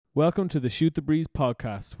Welcome to the Shoot the Breeze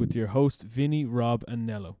podcast with your hosts Vinny, Rob and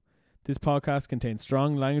Nello. This podcast contains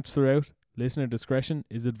strong language throughout. Listener discretion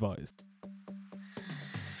is advised.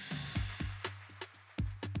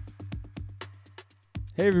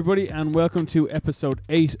 Hey everybody, and welcome to episode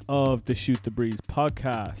 8 of the Shoot the Breeze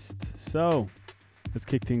podcast. So, let's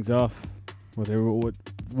kick things off.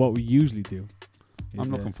 What we usually do. I'm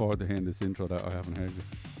looking forward to hearing this intro that I haven't heard yet.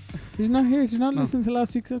 Did you not hear? Did you not listen to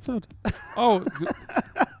last week's episode? Oh,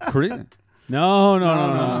 Korean? No.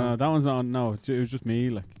 That one's not. No, it was just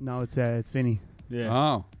me. No, it's Vinny. Yeah.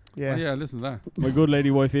 Oh. Yeah. Oh, yeah, listen to that. My good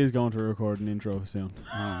lady wife is going to record an intro soon.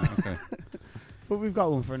 Oh, okay. But we've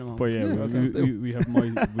got one for the moment. But yeah, we have me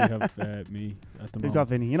at the We've moment. got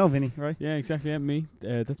Vinny. You know Vinny, right? Yeah, exactly. Yeah, me.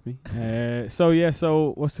 That's me.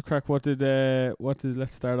 So what's the crack?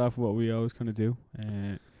 Let's start off with what we always kind of do.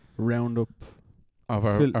 Round up Of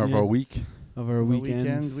our week. of our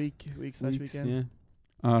weekends. Week / weekend. Yeah.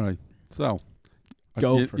 All right. So,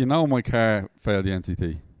 Go for it. you know my car failed the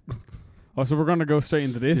NCT. Oh, so we're going to go straight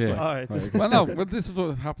into this? Yeah. like? All right. Right. Well, no, but this is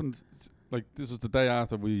what happened. Like, this was the day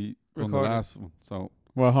after we done the Recorded. last one. So,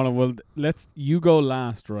 Well, hold on. Well, you go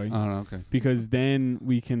last, right? okay. Because then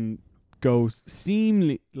we can go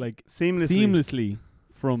seamlessly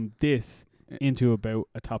from this into about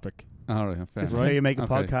a topic. All right, fair. This is how you make a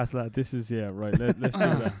Okay. podcast, lads. This is right. Let's do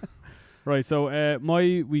that. Right. So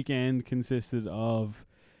my weekend consisted of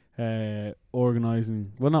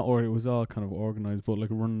organising. Well, it was all kind of organised, but like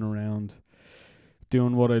running around,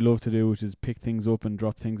 doing what I love to do, which is pick things up and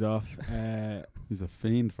drop things off. He's a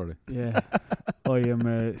fiend for it. Yeah, I am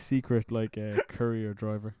a secret courier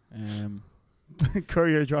driver.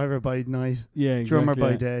 Courier driver by night, Yeah, exactly. drummer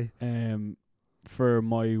by yeah. day. For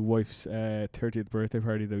my wife's 30th birthday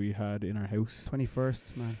party that we had in our house.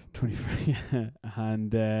 21st, man. 21st, yeah.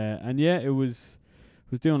 And yeah, it was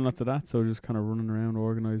doing lots of that, so just kind of running around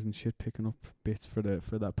organising shit, picking up bits for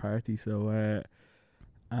that party. So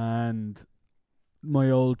and my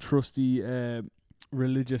old trusty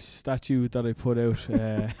religious statue that I put out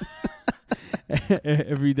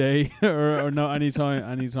every day or no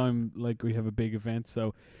anytime like we have a big event.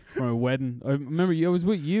 So for my wedding, I remember I was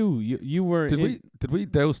with you. You were. Did we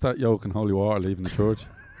douse that yoke in holy water leaving the church?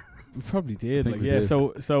 We probably did. think we Yeah.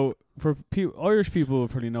 did. So for Irish people will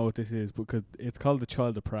probably know what this is because it's called the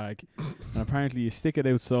Child of Prague, and apparently you stick it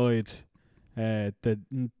outside the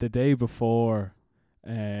day before.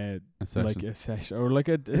 A session. Like a session or like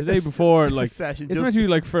a day before, like session. it's meant to be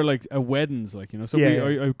like for like a weddings, like, you know. So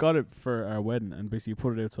Yeah, I got it for our wedding, and basically you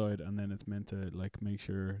put it outside, and then it's meant to like make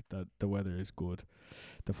sure that the weather is good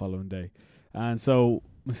the following day. And so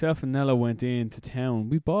myself and Nella went into town.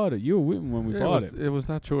 We bought it. You were with me when we bought it. It was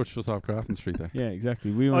that church just off Grafton Street there. Yeah, exactly.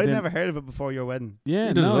 We went I'd in. never heard of it before your wedding. Yeah,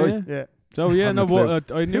 You did, no, right? yeah. Yeah. So yeah, Hadn't no, a clue.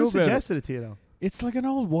 but I knew Who about it. suggested it to you, though? It's like an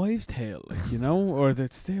old wives' tale, like, you know, or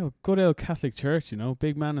it's still good old Catholic church, you know,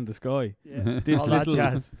 big man in the sky. Yeah. This All that little-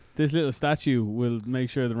 jazz. This little statue will make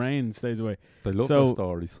sure the rain stays away. They love So- those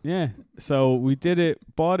stories. Yeah. So we did it,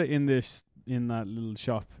 bought it in that little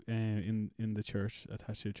shop in the church,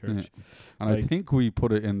 attached to the church. Yeah. And I Like- think we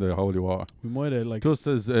put it in the holy water. We might have like Just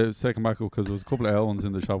as second backup, because there was a couple of elves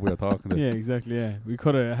in the shop we were talking to. yeah, exactly. Yeah, we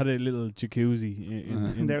could have had a little jacuzzi in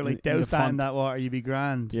And they're like, in the douse that in font. that water, you'd be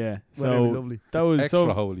grand. Yeah. Weather would be So lovely. that was Extra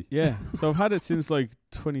so holy. yeah. So I've had it since like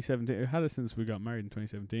 2017. I had it since we got married in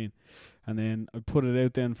 2017, and then I put it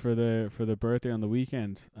out then for the birthday on the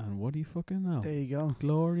weekend. And what do you fucking know? There you go.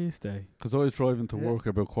 Glorious day. Because I was driving to Yeah. work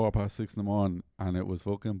about 6:15 in the morning, and it was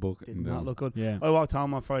fucking Did bucketing not down. look good. Yeah. I walked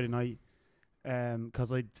home on Friday night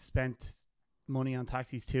because I'd spent money on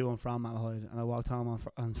taxis to and from Malahide, and I walked home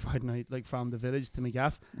on Friday night, like from the village to my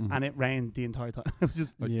gaff, Mhm. and it rained the entire time. It was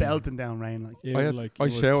just Yeah. belting down rain. Like, It I, was had, like, I it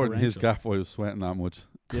was showered in his torrential. gaff. I was sweating that much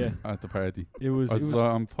Yeah. at the party. It was.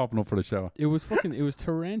 I'm popping up for the shower. It was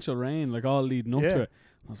torrential rain, like all leading up Yeah. to it.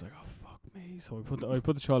 I was like, oh fuck me. So I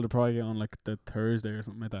put the Child of Prague on like the Thursday or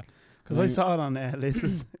something like that. because I saw it on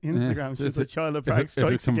Liz's Instagram. She was like, "Child of Prague If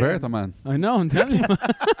strikes it's converter, again." man. I know, I'm telling you,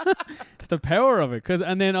 it's the power of it.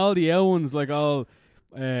 And then all the L ones, like all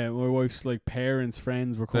my wife's like parents,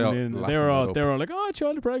 friends were They all coming in. lapping They were it all up. like, oh,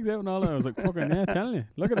 Child of Prague's out and all that. I was like, fucking yeah, telling you,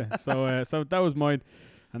 look at it. So that was mine,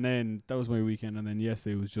 and then that was my weekend. And then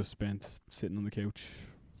yesterday was just spent sitting on the couch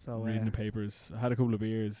So reading the papers. I had a couple of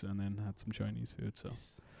beers and then had some Chinese food. So,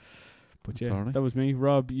 but That's yeah, alright. that was me.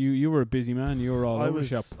 Rob, you were a busy man. You were all I over was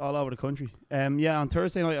the shop. all over the country. Yeah, on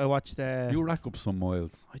Thursday night I watched. You rack up some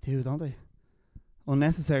miles. I do, don't I?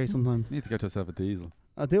 Unnecessary sometimes. You need to get yourself a diesel.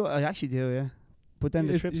 I do. I actually do. Yeah. But then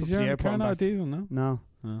the trips is up to your the airport car and not a back. diesel? No. No,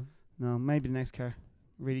 no. Maybe the next car.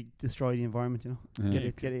 Really destroy the environment. You know.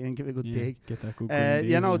 Yeah. Get it in. Give it a good Yeah, dig. get that good.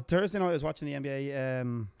 Yeah, no. Thursday night I was watching the NBA.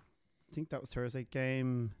 I think that was Thursday.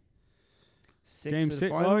 Game 6 Game of the 6.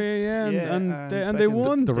 finals. Oh yeah. And they fucking-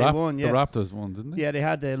 won. The They won, yeah. Raptors won, didn't they? Yeah, they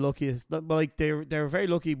had the luckiest. But like they were very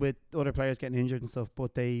lucky with other players getting injured and stuff.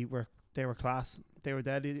 But they were class. They were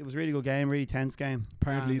deadly. It was a really good game, really tense game.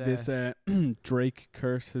 Apparently, And, this Drake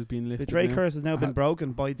curse has been the lifted. Drake now. curse has now been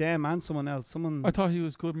broken by them and someone else. Someone. I thought he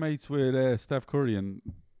was good mates with Steph Curry, and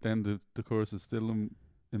then the course is still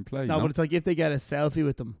in play. no, but it's like if they get a selfie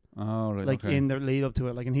with them, oh, right, like okay. in the lead up to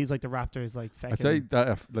it, like, and he's like the Raptors, like.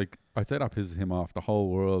 I'd say that pisses him off. The whole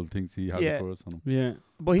world thinks he has Yeah. a course on him. Yeah.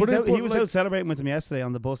 But But he but was like- out celebrating with them yesterday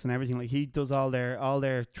on the bus and everything. Like he does all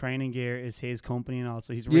their training gear is his company and all.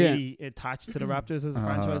 So he's Yeah. really attached to the Raptors as a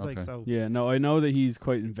franchise. Like okay. so. Yeah. No, I know that he's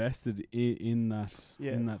quite invested in that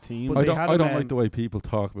Yeah. in that team. But I they don't. had I him, don't like the way people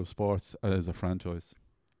talk about sports as a franchise.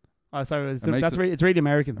 Oh, sorry. It makes That's it- really it's really It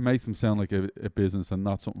American. makes them sound like a business and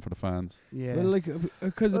not something for the fans. Yeah. Well, like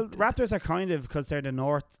because Well, Raptors are kind of because they're the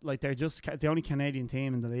North. Like they're just the only Canadian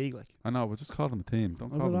team in the league. Like. I know, but just call them a team.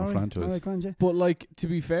 Don't Oh, call but them a alright, franchise. alright, go on, Jay. but like to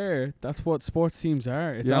be fair, that's what sports teams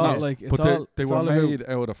are. It's Yeah, all no, like it's But all they it's were all about- made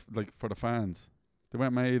out of like for the fans. They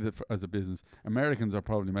weren't made as a business. Americans are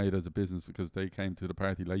probably made as a business because they came to the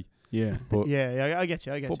party late. Yeah. But Yeah, I get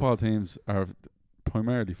you. I get football teams are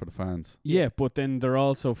primarily for the fans. Yeah, but then they're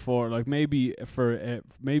also for like maybe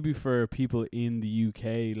for people in the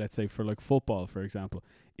UK, let's say for like football, for example,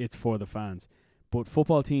 it's for the fans. But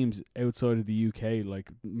football teams outside of the UK, like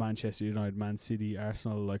Manchester United, Man City,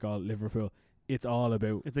 Arsenal, like all Liverpool, it's all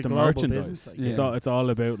about It's a the global merchandise. business, like. Yeah. It's all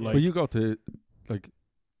about like But you go to like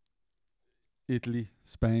Italy,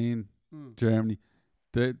 Spain, Mm. Germany.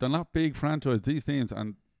 They're not big franchise, these teams,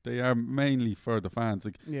 and they are mainly for the fans.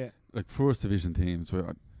 Yeah. Like first division teams with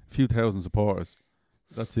a few thousand supporters.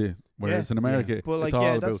 That's it. Whereas in America, But like it's all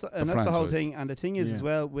yeah, about that's the whole franchise. thing. And the thing is as Yeah.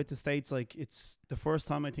 well with the States, like it's the first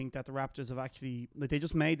time I think that the Raptors have actually like they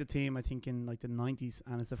just made the team I think in like the 90s,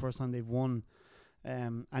 and it's the first time they've won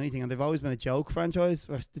anything, and they've always been a joke franchise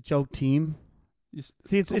or the joke team.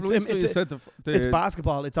 See, it's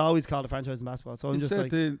basketball. It's always called a franchise in basketball. So I'm You just said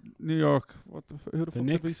like, the New York. Who the fuck did we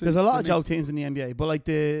Knicks. say? there's a lot of The joke Knicks. teams in the NBA, but like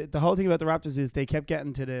the whole thing about the Raptors is they kept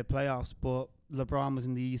getting to the playoffs, but LeBron was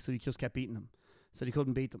in the East, so he just kept beating them, so they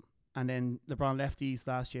couldn't beat them. And then LeBron left the East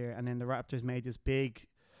last year, and then the Raptors made this big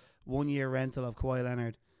 1 year rental of Kawhi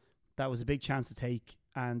Leonard. That was a big chance to take,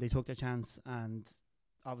 and they took their chance, and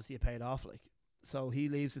obviously it paid off. Like, so he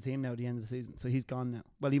leaves the team now at the end of the season, so he's gone now.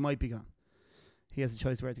 Well, he might be gone. He has a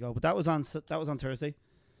choice where to go, but that was on Thursday.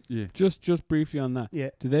 Yeah. just briefly on that. Yeah.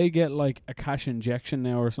 Do they get like a cash injection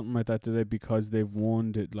now or something like that? Do they because they've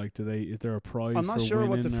won? Like, is there a prize? I'm not for sure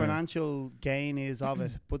what the winning or- financial gain is of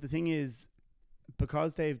it, but the thing is,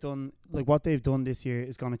 because they've done like what they've done this year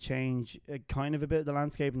is going to change kind of a bit of the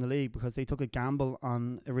landscape in the league, because they took a gamble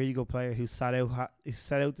on a really good player who sat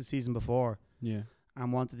out the season before Yeah.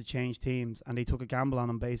 and wanted to change teams, and they took a gamble on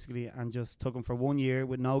him basically and just took him for 1 year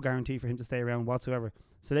with no guarantee for him to stay around whatsoever.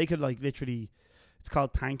 So they could like literally, it's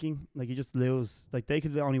called tanking. Like you just lose. Like they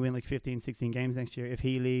could only win like 15, 16 games next year. If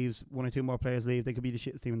he leaves, one or two more players leave, they could be the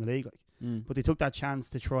shittest team in the league. Like, Mm. but they took that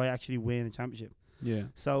chance to try actually win a championship. Yeah.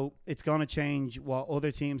 So it's going to change what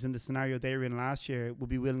other teams in the scenario they were in last year would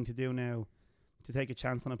be willing to do now to take a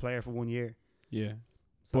chance on a player for 1 year. Yeah.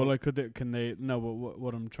 So But like, can they? No, but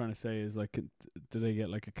what I'm trying to say is like, do they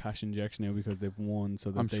get like a cash injection now because they've won?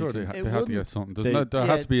 So that I'm sure can, they It have to wouldn't- get something. They- There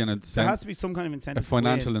has to be an there incentive, has to be some kind of a incentive,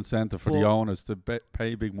 financial to win, incentive for the But- owners to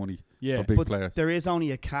pay big money yeah, for big but players. there is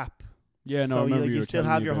only a cap. yeah. No, I so remember you were still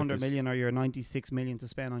telling have me your about 100 this. million or your 96 million to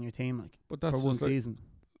spend on your team, like But that's for one just like, season.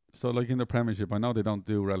 so like in the Premiership, I know they don't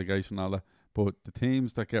do relegation and all that, but the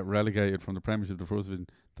teams that get relegated from the Premiership to the First Division,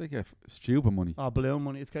 they get stupid money. Oh, balloon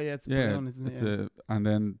money. It's a balloon, isn't it? it's Yeah. and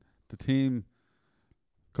then the team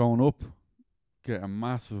going up get a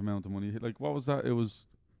massive amount of money. Like what was that? It was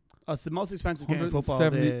Oh, it's the most expensive game in football.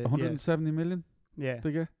 170 million Yeah.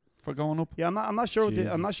 they get for going up. Yeah, I'm not sure. I'm not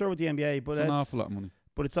Jesus. sure with the NBA, but It's an awful lot of money.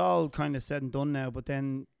 But it's all kind of said and done now. But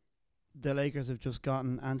then the Lakers have just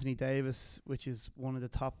gotten Anthony Davis, which is one of the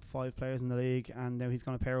top 5 players in the league, and now he's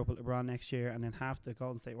going to pair up with LeBron next year. And then half the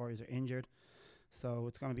Golden State Warriors are injured, so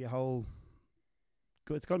it's going to be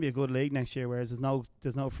it's going to be a good league next year. Whereas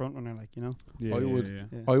there's no front runner, like, you know. Yeah, I yeah, would- yeah.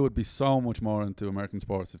 Yeah. I would be so much more into American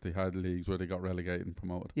sports if they had leagues where they got relegated and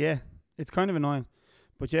promoted. Yeah, it's kind of annoying.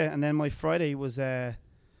 But yeah, and then my Friday was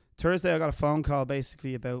Thursday. I got a phone call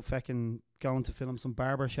basically about fucking going to film some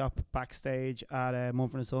barber shop backstage at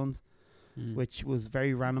Mumford and Sons. which was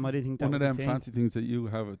very random. I didn't think that One was of a them thing. fancy things that you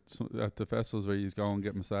have at the festivals where you go and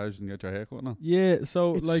get massages and get your hair cut now. Yeah,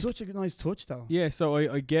 so It's like such a nice touch, though. yeah, so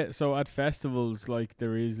I get so at festivals like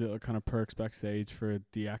there is little kind of perks backstage for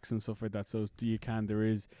the acts and stuff like that. So there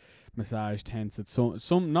is massage tents at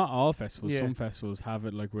some not all festivals. Yeah. Some festivals have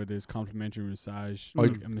it like where there's complimentary massage, Mm.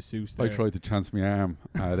 like a masseuse I there. tried to chance my arm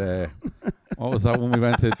at what was that when we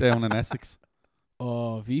went to down in Essex?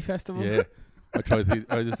 Oh, V Festival. Yeah,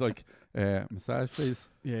 I just like massage please,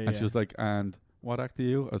 yeah, and she was like, and what act are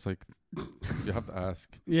you? I was like, you have to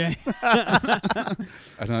ask. yeah.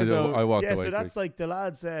 And then So- I walked Yeah, away. so that's like the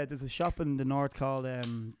lads. There's a shop in the north called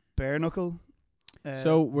Bare Knuckle.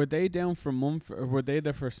 So were they down for Mumford, or were they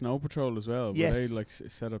there for Snow Patrol as well? Were Yes. they like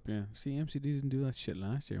set up? Yeah. See, MCD didn't do that shit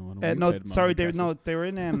last year. When we no, played them sorry, on they Castle. they were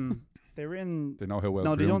in they were in. they know how well.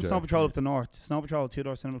 No, they groomed done you Snow are. Patrol up the north. Snow Patrol Two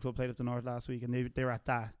Door Cinema Club played up the north last week, and they were at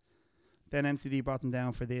that. Then MCD brought them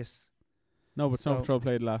down for this. No, but Snow So- Patrol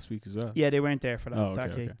played last week as well. Yeah, they weren't there for that, Oh, that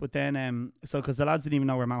okay, gig. okay. But then, so because the lads didn't even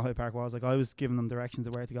know where Malahide Park was, like I was giving them directions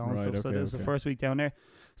of where to go and Right, stuff. So okay, there was the okay. first week down there.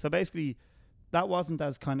 So basically, that wasn't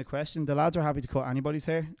as kind of question. The lads were happy to cut anybody's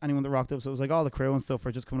hair, anyone that rocked up. So it was like all the crew and stuff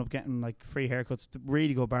were just coming up getting like free haircuts,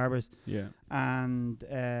 really good barbers. Yeah. And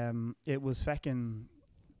it was fucking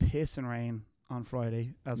piss and rain on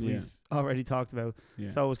Friday, as Yeah. we've already talked about. Yeah.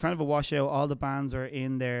 So it was kind of a washout. All the bands are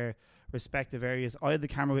in their respective areas. I had the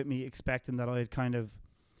camera with me, expecting that I'd kind of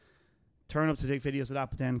turn up to take videos of that,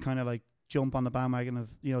 but then kind of like jump on the bandwagon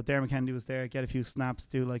of, Dermot Kennedy was there, get a few snaps,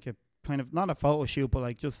 do like a kind of, not a photo shoot, but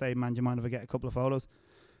like just say, man, do you mind if I get a couple of photos?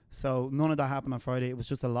 So none of that happened on Friday. It was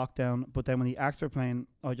just a lockdown. But then when the acts were playing,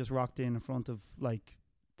 I just rocked in front of like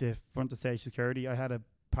the front of stage security. I had a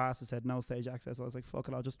pass that said no stage access. I was like, fuck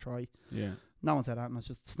it, I'll just try. Yeah. No one said that, and I was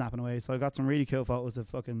just snapping away. So I got some really cool photos of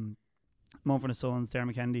fucking Mumford & Sons,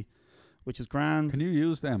 Dermot Kennedy, which is grand. Can you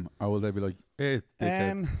use them, or will they be like, hey,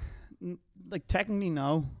 dickhead? Like technically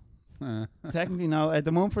no. Eh. Technically no.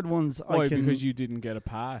 The Mumford ones, Why? I can. Because you didn't get a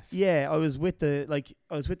pass. Yeah, I was with the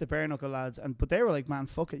bare knuckle lads, but they were like, man,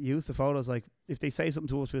 fuck it, use the photos. Like if they say something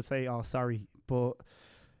to us, we'll say, oh, sorry. But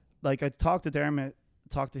like I talked to Dermot,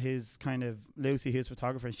 talked to his kind of Lucy, his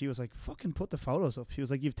photographer, and she was like, fucking put the photos up. She was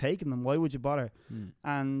like, you've taken them, why would you bother?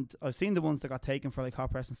 And I've seen the ones that got taken for like hot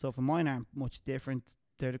press and stuff, and mine aren't much different.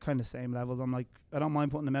 They're the kind of same levels. I'm like, I don't mind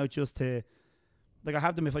putting them out just to, like, I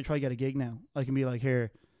have them if I try to get a gig now. I can be like,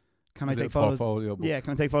 here, can I A little take photos? portfolio book. Yeah,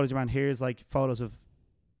 can I take photos of your man? Here's like photos of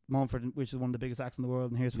Mumford, which is one of the biggest acts in the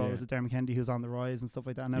world, and here's photos Yeah. of Dermot Kennedy, who's on the rise and stuff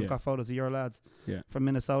like that. And I've Yeah. got photos of your lads from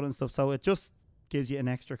Minnesota and stuff. So it just gives you an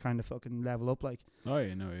extra kind of fucking level up. Like Oh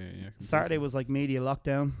yeah, no, yeah. Completely. Saturday was like media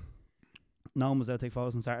lockdown. No one was out to take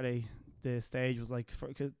photos on Saturday. The stage was like,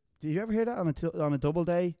 did you ever hear that on a double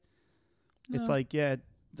day? It's No. like, yeah,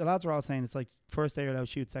 the lads were all saying it's like first day you're allowed to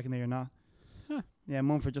shoot, second day you're not. Huh. Yeah,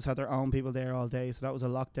 Mumford just had their own people there all day, so that was a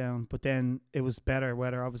lockdown. But then it was better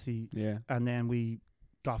weather, obviously, Yeah. and then we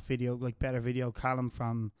got video, like better video. Callum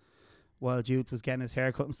from Wild Youth was getting his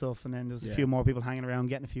haircut and stuff, and then there was a Yeah. few more people hanging around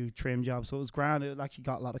getting a few trim jobs, so it was grand. It actually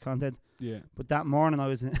got a lot of content. Yeah. But that morning I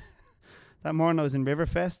was in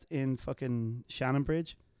Riverfest in fucking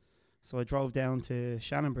Shannonbridge, so I drove down to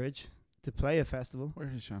Shannonbridge to play a festival.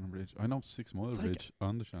 Where is Shannon Bridge? I know 6 Mile It's like- Bridge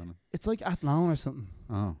on the Shannon. It's like Athlone or something.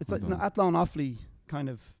 Oh, It's I like don't know. Athlone Offaly, kind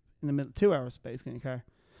of in the middle, 2 hours basically in a car.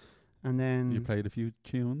 And then You played a few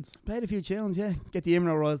tunes. played a few tunes, yeah. Get the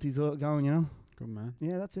Imro royalties going, you know. Good man.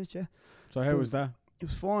 Yeah, that's it, yeah. So how The- was that? It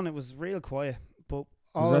was fun. It was real quiet, but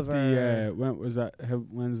all Was of that our, the when was that?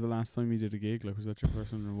 When's the last time you did a gig? Like, was that your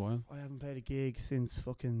first one in a while? I haven't played a gig since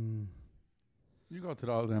fucking. You go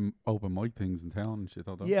to all them open mic things in town and shit.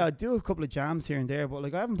 Don't Yeah, I do a couple of jams here and there, but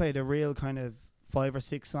like I haven't played a real kind of 5 or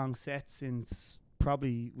 6 song set since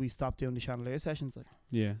probably we stopped doing the Chandelier sessions. Like,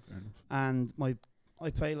 Yeah. Fair enough. and I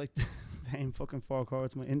played like the same fucking 4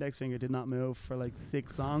 chords. My index finger did not move for like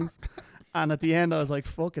 6 songs, and at the end I was like,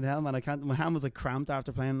 "Fucking hell, man! I can't." My hand was like cramped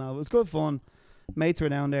after playing. Now it was good fun. Mates were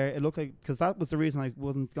down there. It looked like, because that was the reason I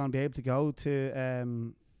wasn't gonna be able to go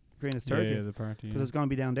to Greenest 30th. Yeah, the party. Because I was going to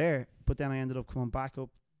be down there, but then I ended up coming back up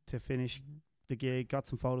to finish the gig, got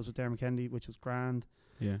some photos with Dermot Kennedy, which was grand,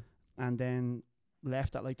 Yeah. and then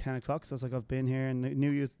left at like 10 o'clock. So I was like, I've been here, and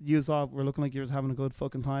knew you all were looking like you was having a good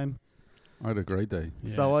fucking time. I had a great day. Yeah.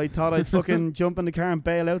 So I thought I'd fucking jump in the car and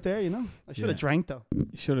bail out there, you know. I should have Yeah. drank though. You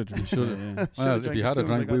should have. You should have. Yeah. Shoulda Well, if drank you as had a soon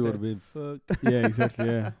as I drink, got we there. would have been fucked. Yeah, exactly.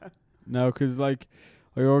 Yeah. No, because like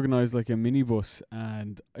I organised like a minibus,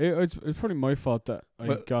 and it's probably my fault that I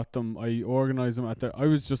Well- got them. I organised them I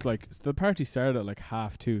was just like, the party started at like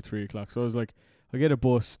 2:30, 3 o'clock. So I was like, I get a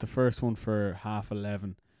bus, the first one for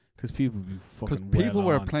 11:30, because people be Because fucking people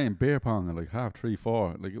were on. playing beer pong at like half 3,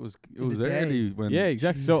 4. Like it was In the early day. when Yeah,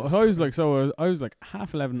 exactly. So Jesus I was like, Christ. I was like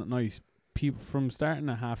 11:30 at night. People from starting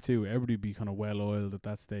at 2:30, everybody be kind of well oiled at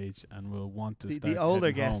that stage and will want to start The older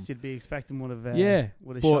heading home. guests, you'd be expecting one of Yeah,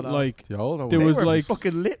 would have but shut off. like the older there They was were like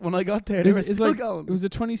fucking lit when I got there. They It's- were it's still like- going. it was a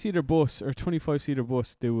 20-seater bus or 25-seater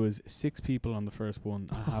bus. There was 6 people on the first one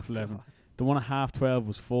at half 11. God. The one at half 12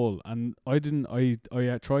 was full, and I didn't. I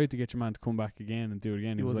tried to get your man to come back again and do it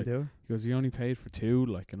again. He You was wouldn't like, do he goes, "You only paid for 2,"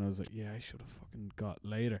 like, and I was like, "Yeah, I should have fucking got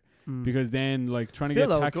later." it. Mm. Because then, like, trying Still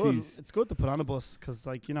to though, get good. taxis. It's good to put on a bus because,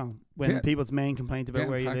 like, you know, when Yeah. people's main complaint about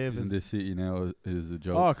getting where you taxis live in is this city now is a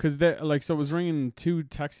joke. Oh, because they like, so I was ringing 2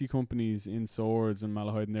 taxi companies in Swords and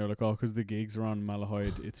Malahide, and they were like, "Oh, because the gigs are on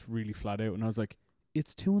Malahide, it's really flat out." And I was like,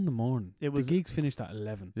 "It's 2 in the morning. It was- the gigs finished at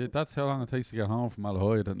 11." Yeah, that's how long it takes to get home from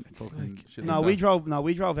Malahide and It's fucking like- shit. No, like we that. drove.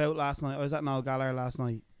 We drove out last night. I was at Nowgaller last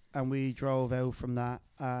night, and we drove out from that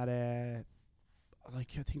at like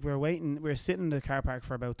I think we were waiting. We were sitting in the car park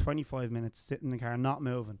for about 25 minutes, sitting in the car, not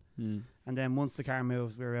moving. Mm. And then once the car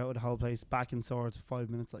moved, we were out of the whole place, back in Swords for 5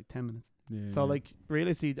 minutes, like 10 minutes. Yeah, So like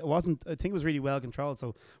realistically, it wasn't. I think it was really well controlled.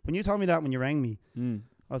 So when you told me that when you rang me, Mm.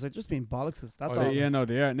 I was like, just being bollockses. That's Oh, all. Yeah, no,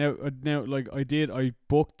 they are now. Like I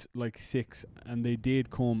booked like 6, and they did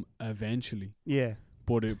come eventually, Yeah.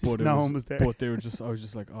 but it no was, one was there. but they were just. I was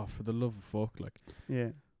just like, oh, for the love of fuck, like.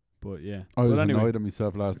 Yeah. But yeah, I was but anyway, annoyed at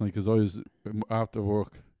myself last night because I was after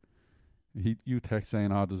work. You text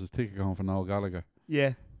saying, "Oh, there's a ticket going for Noel Gallagher,"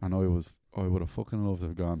 Yeah. and I would have fucking loved to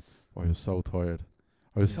have gone. I was so tired.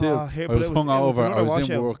 I was Oh, still, here, I but was it was hungover. another I was in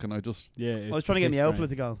washout. work, and I just yeah. I was trying to get my outfit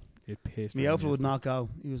to go. It pissed. My me outfit would yesterday. not go.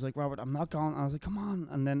 He was like, Robert, I'm not going. I was like, come on.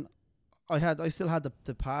 And then I still had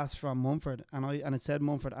the pass from Mumford, and it said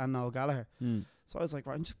Mumford and Noel Gallagher. Mm. So I was like,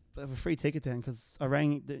 right, I'm just have a free ticket then, because I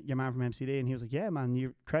rang your man from MCD, and he was like, yeah, man,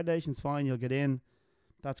 your accreditation's fine. You'll get in.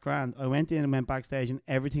 That's grand. I went in and went backstage, and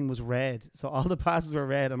everything was red. So all the passes were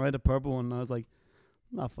red, and I had a purple one. And I was like,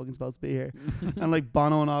 I'm not fucking supposed to be here. And like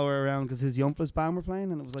Bono and all were around because his Youngfless band were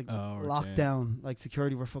playing, and it was like Oh, right, locked yeah. down. Like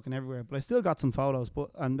security were fucking everywhere. But I still got some photos.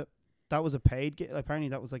 That was a paid gig. Apparently,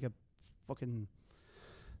 that was like a fucking.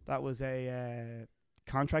 That was a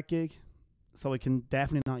contract gig, so I can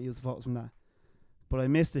definitely not use the photos from that. But I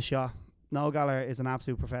missed the shot. Noel Gallagher is an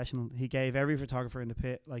absolute professional. He gave every photographer in the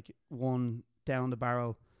pit like one down the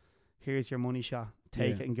barrel. Here's your money shot.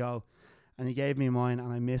 Take Yeah. it and go. And he gave me mine,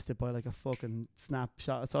 and I missed it by like a fucking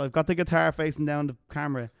snapshot. So I've got the guitar facing down the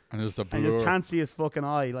camera, and it was a and you blur. just can't see his fucking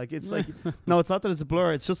eye. Like it's like no, it's not that it's a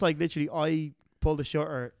blur. It's just like literally I pulled the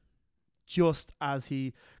shutter just as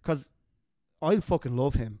because I fucking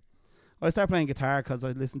love him. I started playing guitar because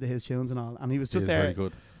I listened to his tunes and all, and he was He just is there. very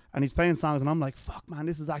good. And he's playing songs, and I'm like, fuck, man,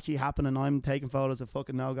 this is actually happening. I'm taking photos of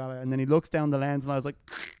fucking Noel Gallagher. And then he looks down the lens, and I was like,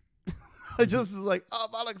 I just was like, oh,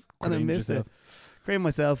 bollocks. And I Cringe missed yourself. it. Creamed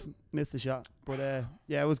myself, missed the shot. But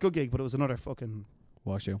yeah, it was a good gig, but it was another fucking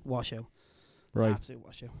Wash you. washout. Right, Absolute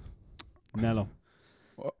washout. Mellow.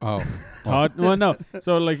 Oh, Todd, well, no.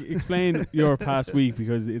 So, like, explain your past week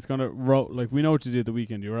because it's gonna like we know what you did the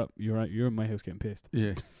weekend. You're at my house getting pissed.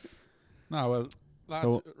 yeah. No, well,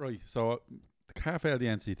 So- So the car failed the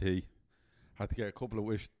NCT. Had to get a couple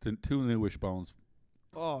of 2 new wishbones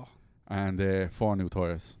Oh, and 4 new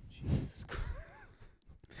tires. Jesus Christ.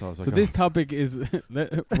 So I was like, So this topic is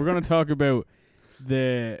we're gonna talk about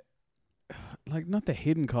the like not the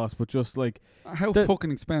hidden cost, but just like how the-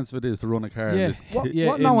 fucking expensive it is to run a car. Yeah. In this What, Yeah,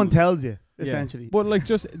 what no in- one tells you, yeah. essentially. But like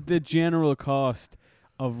just the general cost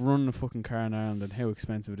of running a fucking car in Ireland and how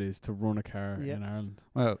expensive it is to run a car Yeah. in Ireland.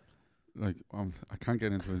 Well, like I can't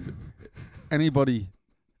get into it. Anybody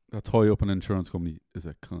that's high up an insurance company is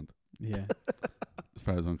a cunt, Yeah, as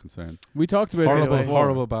far as I'm concerned. we talked about Horrible, this before.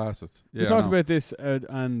 horrible bastards. Yeah, We I talked know. about this,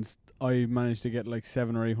 and I managed to get like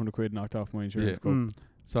 700 or 800 quid knocked off my insurance. Yeah. quote. Mm.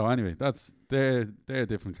 So anyway, they're a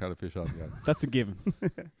different kettle of fish altogether. That's a given.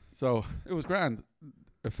 So it was grand.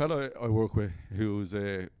 A fellow I work with who's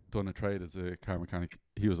done a trade as a car mechanic,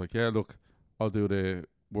 he was like, "Yeah, look, I'll do the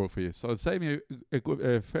work for you." So it saved me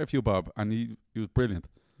a fair few bob, and he was brilliant.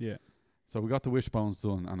 Yeah. So we got the wishbones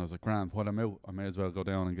done, and I was like, "Grand, while I'm out, I may as well go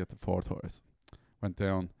down and get the 4 tires." Went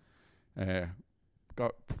down,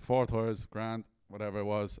 got 4 tires, grand, whatever it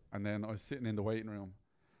was, and then I was sitting in the waiting room,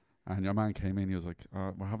 and your man came in. He was like,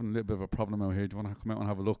 "We're having a little bit of a problem out here. Do you want to come out and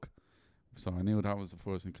have a look?" So I knew that was the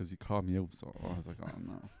first thing because he called me out. So I was like, "Oh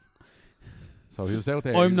no." So he was out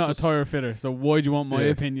there. he I'm was not a just- tire fitter, so why do you want my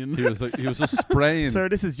Yeah. opinion? He was like, he was just spraying, Sir,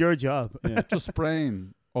 this is your job. Yeah. just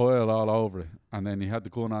spraying oil all over it, and then he had the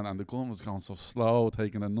gun on, and the gun was going so slow,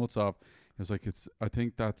 taking the nuts off. He was like, I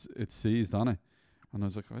think it's seized on it, and I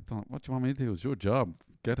was like, what do you want me to do? It's your job,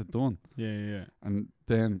 get it done. Yeah. And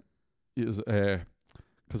then he was,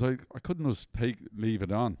 because I couldn't just leave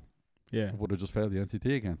it on. Yeah. I would have just failed the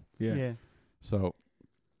NCT again. Yeah. So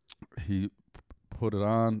he put it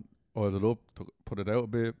on, oiled it up, put it out a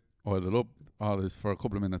bit, oiled it up, all this for a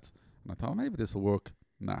couple of minutes. And I thought, maybe this will work.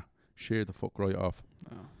 Nah, sheared the fuck right off.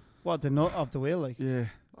 Oh. What, the nut off the wheel, like? Yeah,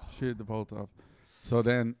 sheared the bolt off. So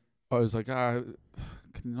then I was like, can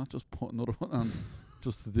you not just put another one on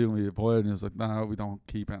just to do with your boil? And he was like, nah, we don't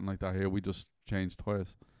keep anything like that here. We just change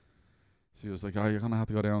tyres. So he was like, you're going to have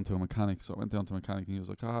to go down to a mechanic. So I went down to a mechanic and he was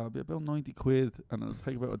like, it'll be about 90 quid and it'll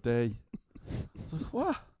take about a day. I was like,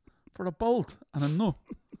 what? For a bolt and a nut?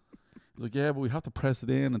 He's like, yeah, but we have to press it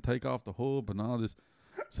in and take off the hub and all this.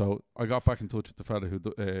 So I got back in touch with the fella who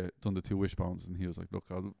done the 2 wishbones, and he was like, look,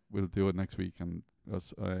 we'll do it next week and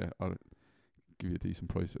I'll give you a decent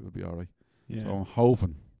price. It will be all right. Yeah. So I'm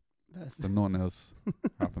hoping that nothing else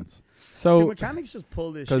happens. Do So mechanics just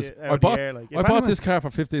pull this 'Cause shit I out of bought- the air? Like, I bought this car for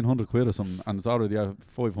 1,500 quid or something, and it's already at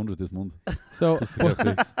 500 this month. so Just to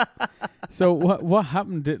get fixed. so what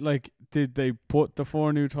happened? Did they put the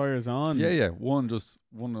 4 new tires on? Yeah. One of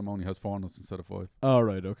them only has 4 nuts instead of 5, Oh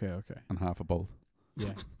right. Okay. and half a bolt.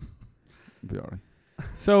 Yeah. It'll be all right.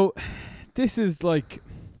 So this is like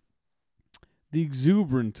the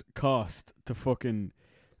exuberant cost to fucking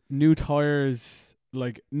new tires.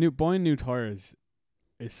 Like buying new tires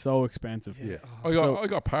is so expensive. Yeah. Oh, I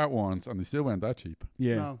got part warrants, and they still weren't that cheap.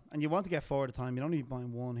 Yeah. No, and you want to get 4 at a time. You don't need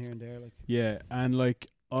buying one here and there. Like, Yeah, and like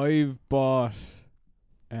I've bought,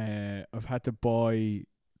 I've had to buy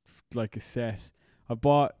like a set. I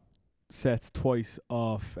bought sets twice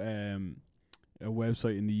off a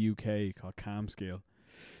website in the UK called Camscale,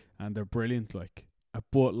 and they're brilliant. Like,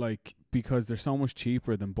 but like because they're so much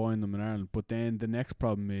cheaper than buying them in Ireland. But then the next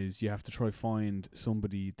problem is you have to try find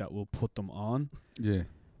somebody that will put them on. Yeah.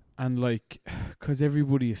 And like, cause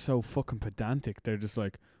everybody is so fucking pedantic. They're just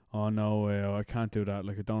like, oh no, I can't do that.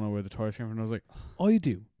 Like, I don't know where the tires came from. And I was like, I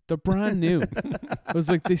do. They're brand new. I was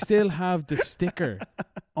like, they still have the sticker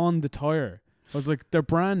on the tire. I was like, they're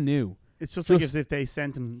brand new. it's just like as if they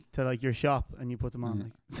sent them to like your shop and you put them on.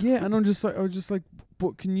 Yeah. Like, Yeah, and I was just like,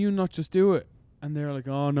 but can you not just do it? And they're like,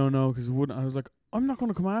 oh no, because it wouldn't. I was like, I'm not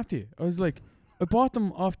gonna come after you. I was like, I bought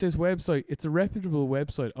them off this website. It's a reputable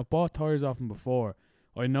website. I bought tires off them before.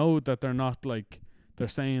 I know that they're not like they're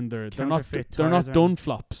saying they're not Counterfeit they're not tires,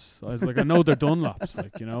 Dunflops. I was like, I know they're Dunlops,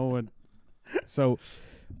 like, you know. And so,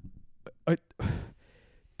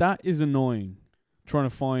 that is annoying. Trying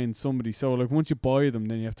to find somebody. So like once you buy them,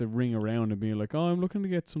 then you have to ring around and be like, oh, I'm looking to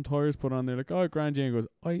get some tires put on there. Like, oh, Grand Jane goes,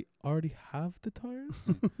 I already have the tires.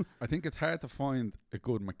 I think it's hard to find a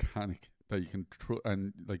good mechanic that you can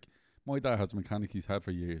and like my dad has a mechanic he's had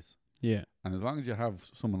for years, Yeah. and as long as you have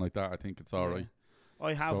someone like that, I think it's all Yeah. right.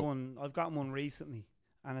 I have So- one. I've gotten one recently,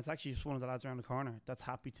 and it's actually just one of the lads around the corner that's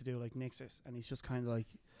happy to do like Nixers, and he's just kind of like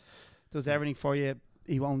does everything for you.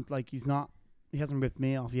 He won't like. He hasn't ripped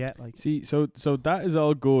me off yet. Like, See, so that is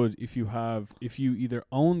all good if you either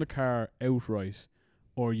own the car outright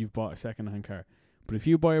or you've bought a second-hand car. But if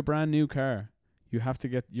you buy a brand new car, you have to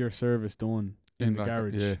get your service done in the that,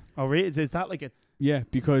 garage. yeah. oh really? Is that like a Yeah,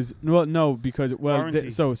 because Warranty.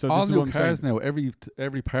 so All this is new what I'm cars saying. now,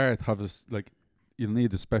 every part have this, like, you'll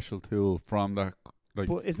need a special tool from that. Like,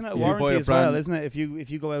 But isn't it a if you buy warranty a as well? brand- Isn't it? If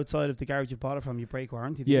you go outside of the garage you bought it from, you break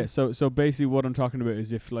warranty. don't Yeah, you? so basically what I'm talking about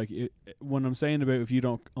is if like when I'm saying about if you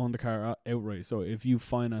don't own the car outright, so if you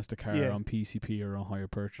finance the car Yeah. on PCP or on hire Oh,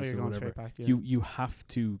 purchase you're or going whatever, straight back. Yeah. you have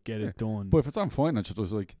to get Yeah. it done. but if it's on finance, it's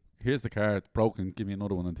just like, here's the car, it's broken, give me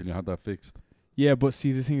another one until you have that fixed. Yeah, but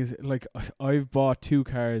see, the thing is, like, I've bought 2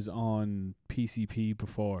 cars on PCP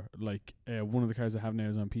before. Like, one of the cars I have now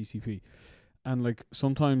is on PCP. And, like,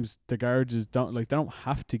 sometimes the garages they don't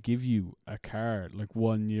have to give you a car, like,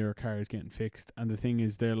 when your car is getting fixed. And the thing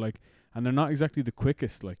is, they're, like, and they're not exactly the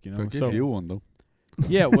quickest, like, you know. They'll give So, you one, though.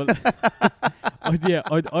 yeah, well,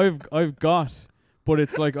 I've got, but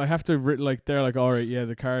it's like, I have to, like, they're like, all right, yeah,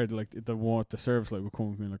 the car, like, the service, like, will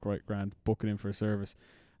come with me, like, right, grand, book it in for a service.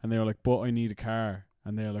 And they were like, but I need a car.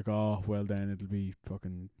 And they're like, oh, well, then it'll be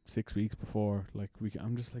fucking 6 weeks before. Like,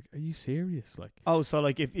 I'm just like, are you serious? Like, Oh, so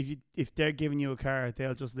like if they're giving you a car,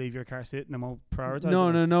 they'll just leave your car sitting and won't prioritize.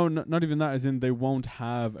 no, not even that. As in, they won't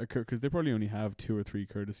have a car because they probably only have 2 or 3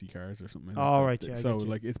 courtesy cars or something. Oh, like right, that. yeah, I So get you.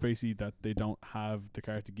 like, it's basically that they don't have the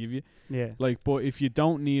car to give you. Yeah. Like, but if you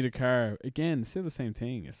don't need a car, again, it's still the same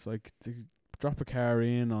thing. It's like to drop a car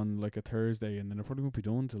in on like a Thursday, and then it probably won't be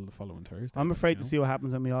done till the following Thursday. I'm afraid you to know? see what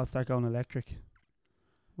happens when we all start going electric.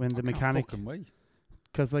 When the mechanic, Fucking way.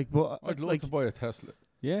 because like, but I'd love like to buy a Tesla.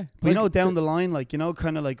 Yeah. But you know, down the line, like, you know,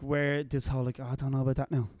 kind of like where this whole, like, oh, I don't know about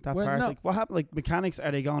that now. That Well, part, no. like, what happened? Like, mechanics,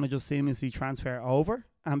 are they going to just seamlessly transfer over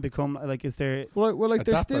and become, like, is there... Well, like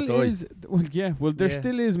there Adapt or still die. is. Well, yeah. Well, there Yeah.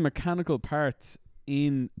 still is mechanical parts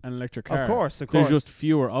in an electric car. Of course. There's just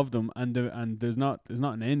fewer of them, and there's not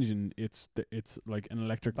an engine. It's like an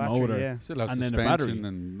electric battery, motor. yeah. Still has And then a suspension battery.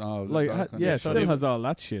 and all Like that kind yeah, of it so shit. still has all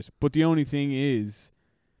that shit. But the only thing is,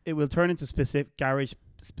 It will turn into specific garage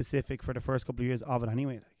specific for the first couple of years of it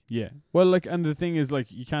anyway. Like. yeah. Well, like, and the thing is,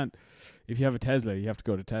 like, you can't. If you have a Tesla, you have to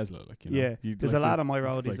go to Tesla. Like, you know, Yeah. You- There's like, a lad on my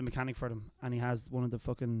road, he's like a mechanic for them, and he has one of the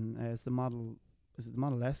fucking, it's the Model, is it the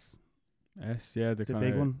Model S? S. Yeah, The kinda,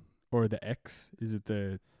 big one? or the X. Is it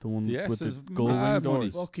the one The S with is the golden mad money.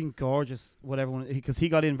 doors? Fucking gorgeous, whatever one, because he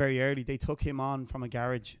got in very early. They took him on from a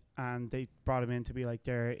garage, and they brought him in to be like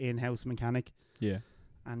their in-house mechanic. Yeah.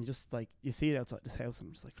 And just like, you see it outside this house, and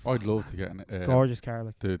I'm just like, I'd fuck, love man. to get an, It's a gorgeous car,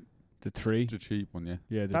 like. The 3. the cheap one, yeah.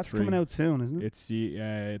 Yeah, the That's 3. coming out soon, isn't it? It's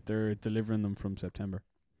they're delivering them from September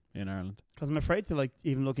in Ireland. Because I'm afraid to like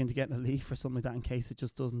even look into getting a Leaf or something like that in case it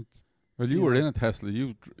just doesn't. Well, you Yeah. were in a Tesla.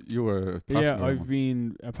 You were a passenger. Yeah, in I've one.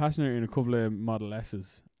 been a passenger in a couple of Model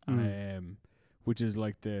S's, Mm. which is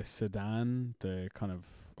like the sedan, the kind of,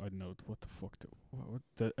 I don't know what the fuck,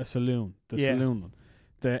 a saloon, the Yeah. saloon one.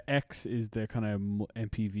 The X is the kind of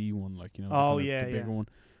MPV one, like, you know. Oh, the yeah, the bigger yeah. one.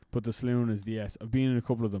 But the saloon is the S. I've been in a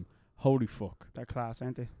couple of them. Holy fuck, They're class,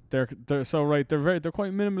 aren't they? they're so right. They're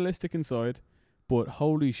quite minimalistic inside, but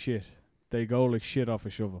holy shit, they go like shit off a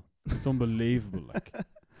shovel. It's unbelievable, like.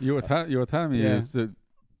 You were telling me Yeah. is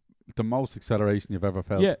the most acceleration you've ever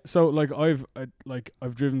felt. Yeah, so like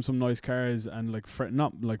I've driven some nice cars, and like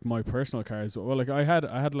not like my personal cars, but well, like I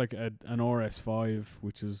had like an RS5,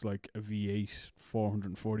 which is like a V8,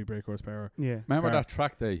 440 brake horsepower. Yeah. Remember car. that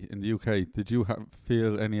track day in the UK? Did you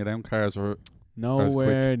feel any of them cars or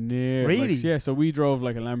Nowhere near. like, Really? yeah, so we drove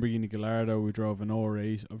like a Lamborghini Gallardo, we drove an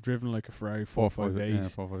R8. I've driven like a Ferrari 458. Yeah,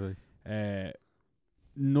 458.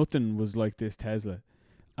 Nothing was like this Tesla.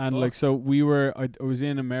 And Fuck. like, so I was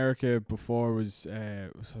in America before, it was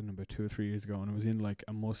something about 2 or 3 years ago, and I was in like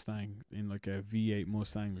a Mustang, in like a V8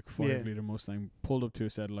 Mustang, like 5-liter Mustang, pulled up to a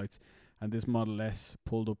set of lights, and this Model S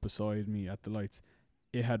pulled up beside me at the lights.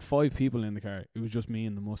 It had 5 people in the car. It was just me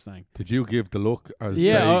and the Mustang. Did you give the look? As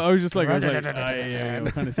Yeah, say, I was just like, I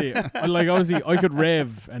kind of see it. And, like, obviously, I could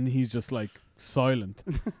rev, and he's just like silent,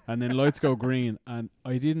 and then lights go green, and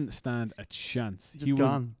I didn't stand a chance. Just he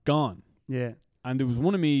was gone, Yeah. and there was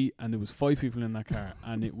one of me, and there was 5 people in that car,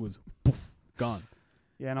 and it was poof, gone.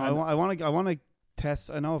 Yeah. No, And- I want to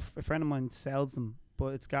test. I know a friend of mine sells them, but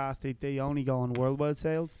it's gas. They only go on worldwide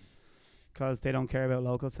sales because they don't care about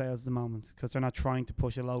local sales at the moment because they're not trying to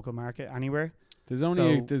push a local market anywhere. There's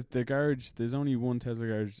only So- there's the garage. There's only one Tesla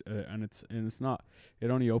garage, and it's not. It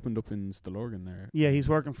only opened up in Stillorgan there. Yeah, he's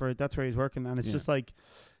working for it. That's where he's working, and it's Yeah. just like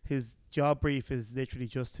his job brief is literally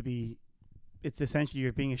just to be. It's essentially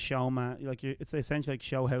you're being a showman. Like it's essentially like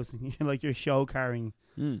show housing. You're like you're show carrying.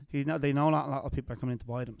 Mm. He's not. They know a lot of people are coming in to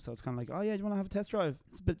buy them, so it's kind of like, oh yeah, do you want to have a test drive?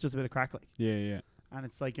 It's just a bit of crack, like, Yeah, yeah. and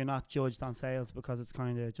it's like you're not judged on sales because it's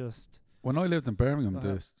kind of just. when I lived in Birmingham, Uh-huh.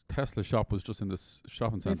 the Tesla shop was just in this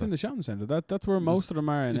shopping It's centre. in the shopping centre. That's where You most just- of them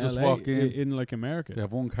are in you just LA. walk in. in like America. They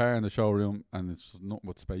have one car in the showroom and it's just nothing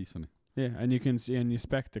but space in it. Yeah, and you can see and you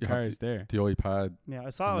spec the You have cars there. The iPad. Yeah, I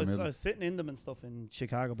In saw. the I middle. was sitting in them and stuff in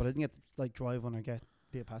Chicago, but I didn't get to like drive one or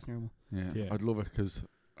be a passenger in one. Yeah, Yeah. I'd love it because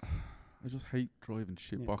I just hate driving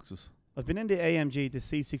shit Yeah. boxes. I've been in the AMG, the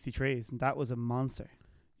C63s, and that was a monster.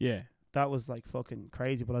 Yeah. That was like fucking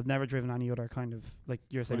crazy, but I've never driven any other kind of like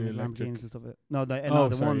you're saying Fully like electric. Lamborghinis and stuff. No, the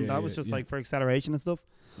sorry, one yeah, that yeah, was just yeah. like for acceleration and stuff.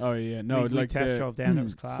 Oh yeah. No, we like test the, drove down, it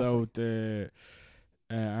was class, So like. the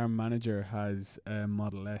our manager has a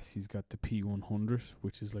Model S. He's got the P100,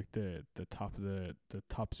 which is like the top of the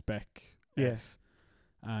top spec Yeah. S,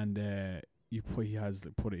 and he has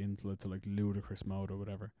like, put it into like ludicrous mode or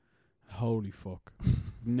whatever. Holy fuck!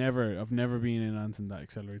 I've never been in anything that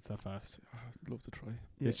accelerates that fast. I'd love to try.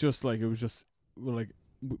 Yeah. It's just like it was just like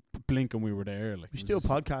blink and we were there. Like We it should do a was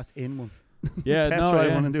just- podcast in one. Yeah, test no, drive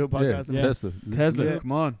yeah. one and do a podcast. in Yeah. it. Tesla. Tesla, Yeah.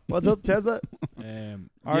 come on. What's up, Tesla?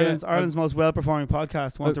 Ireland's I've- most well-performing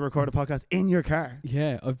podcast. Want to record a podcast in your car?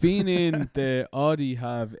 Yeah, I've been in the Audi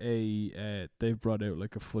have they've brought out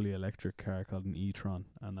like a fully electric car called an e-tron,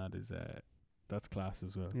 and that is that's class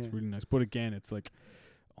as well. Yeah. It's really nice. But again, it's like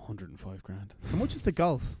 105 grand. How much is the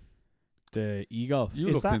Golf? The e-golf. You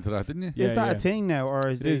Is looked that- into that, didn't you? Yeah, is that yeah. a thing now, or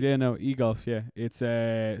is It is, yeah, no, e-golf, yeah. It's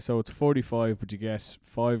so it's 45, but you get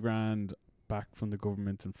 5 grand back from the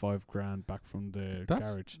government and 5 grand back from the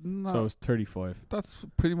That's garage. no, So it's 35. that's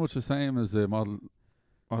pretty much the same as the Model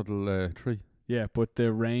 3. Yeah, but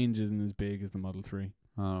the range isn't as big as the Model 3.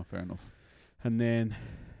 Oh, fair enough. And then,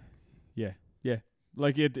 yeah,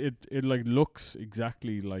 like it like looks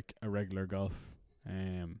exactly like a regular Golf.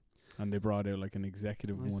 And they brought out like an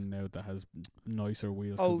executive Nice. one now that has nicer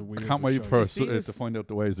wheels. 'Cause Oh, the I wheels can't are wait shite. for you us see to this? find out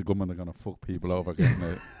the ways the government are gonna fuck people over getting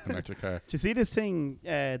an electric car. Do you see this thing?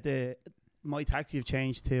 The My Taxi have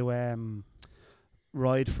changed to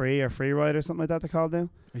Ride Free or Free Ride or something like that. They're called now.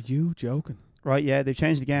 Are you joking? Right? Yeah, they've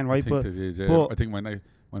changed again. I Right, think but they did, yeah. but- I think when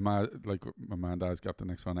my ma and dad's got the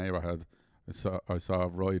next one I ever had, I saw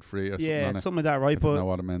Ride Free or something yeah, on it's it. something like that. I Right, didn't know but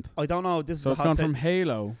what it meant. I don't know. This So is it's a gone hot from take.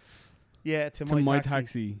 Halo Yeah, to to My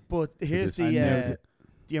Taxi. But here's this. the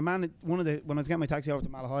your man. When I was getting my taxi over to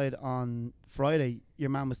Malahide on Friday, your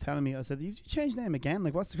man was telling me. I said, "Did you change name again?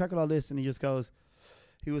 Like, what's the crack with all this?" And he just goes,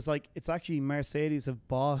 he was like, "It's actually Mercedes have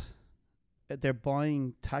bought. They're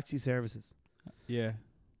buying taxi services Yeah,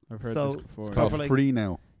 I've heard So- this before. It's So called for like- free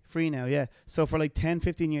now. free now. Yeah, so for like 10,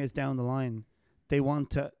 15 years down the line, they want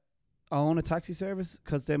to own a taxi service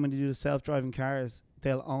because then when they do the self-driving cars,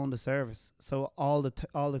 they'll own the service. So all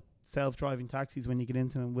the self-driving taxis when you get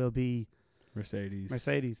into them will be Mercedes.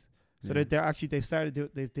 So Yeah. they're actually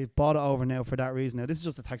they've bought it over now for that reason. Now this is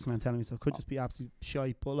just a taxi man telling me, so it could just be absolute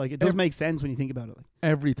shite, but like it does make sense when you think about it. Like,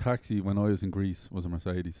 Every taxi when I was in Greece was a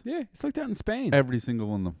Mercedes. Yeah, it's like that in Spain. Every single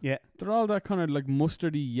one of them. yeah, They're all that kind of like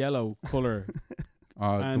mustardy yellow color. The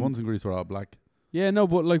And- ones in Greece were all black. Yeah, no,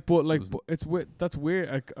 but Wasn't- it's that's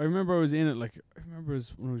weird. I remember I was in it. Like I remember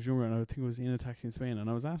when I was younger, and I think I was in a taxi in Spain, and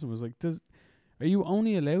I was asking, I was like, are you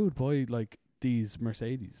only allowed by like these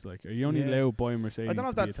Mercedes? Like, are you only Yeah. allowed by Mercedes I don't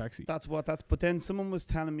know to if be a taxi? that's what that's. But then someone was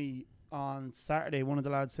telling me on Saturday, one of the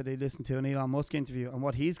lads said they listened to an Elon Musk interview, and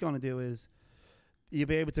what he's going to do is you'll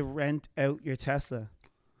be able to rent out your Tesla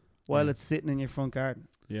while Yeah. it's sitting in your front garden.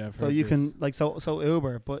 Yeah, I've So heard you this. can like so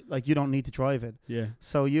Uber, but like you don't need to drive it. Yeah,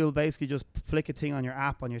 So you'll basically just flick a thing on your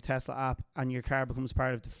app, on your Tesla app, and your car becomes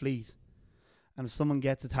part of the fleet. And if someone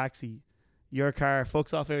gets a taxi, your car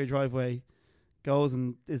fucks off out your driveway, goes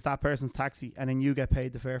and is that person's taxi, and then you get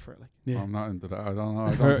paid the fare for it. Like, yeah. I'm not into that. I don't know.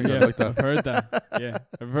 I I've don't heard, think I yeah, like that. I've heard that. Yeah,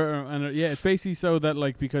 I've heard, and yeah, it's basically so that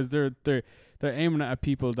like because they're aiming at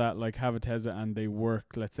people that like have a Tesla and they work,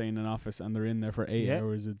 let's say, in an office and they're in there for 8 Yeah.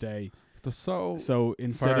 hours a day. They're so So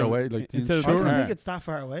instead far of away, like the instead of I the don't car, think it's that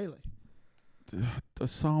far away. Like,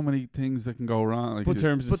 there's so many things that can go wrong. Like but in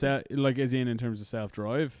terms of but like as in terms of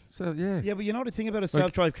self-drive. so yeah. yeah, but you know the thing about a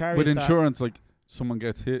self-drive car With is insurance, like someone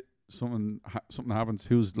gets hit, something happens,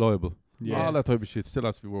 who's liable? Yeah. All that type of shit still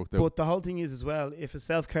has to be worked that. out. But the whole thing is as well, if a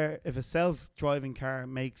self-driving car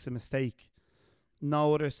makes a mistake,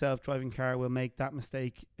 no other self-driving car will make that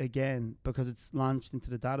mistake again because it's launched into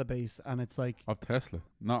the database, and it's like Of Tesla,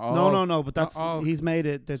 not all. no. But that's all- he's made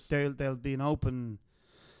it that there'll be an open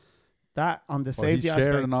that on the Well, safety he's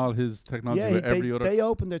sharing aspect. all his technology Yeah, with every other. they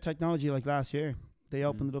opened their technology like last year. They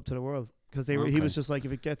opened Mm. it up to the world because he Okay. was just like,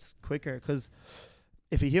 if it gets quicker, because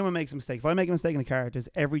if a human makes a mistake, if I make a mistake in a car, there's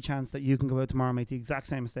every chance that you can go out tomorrow and make the exact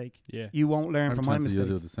same mistake. Yeah. You won't learn Every from my chance that you'll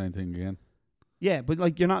mistake. do the same thing again. Yeah, but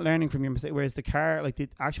like you're not learning from your mistake. Whereas the car, like the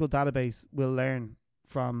actual database, will learn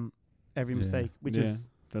from every Yeah. mistake, which Yeah. is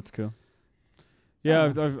That's cool.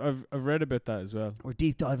 Yeah, Oh. I've read about that as well. we're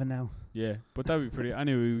deep diving now. Yeah, but that'd be pretty.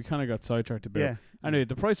 Anyway, we kind of got sidetracked a bit. Yeah, Anyway,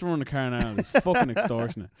 the price of running a car now is fucking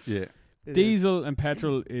extortionate. Yeah. it is. Diesel and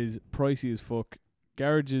petrol is pricey as fuck.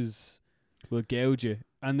 Garages will gouge you,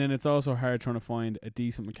 and then it's also hard trying to find a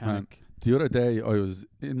decent mechanic. The other day I was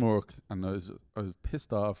in work and I was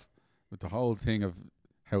pissed off with the whole thing of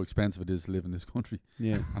how expensive it is to live in this country.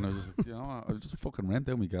 Yeah, And I was just like, you know what, I'll just fucking rent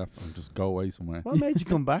out my gaff and just go away somewhere. What made you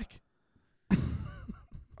come back?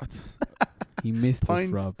 he missed us,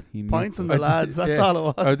 Points- Rob. He Points missed on us. the lads. That's Yeah, all it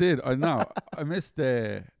was. I did. I know. I missed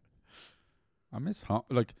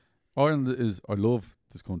like Ireland is. I love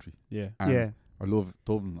this country. Yeah, And Yeah. I love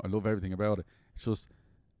Dublin. I love everything about it. It's just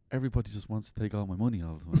everybody just wants to take all my money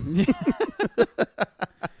all the time.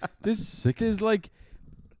 There's like,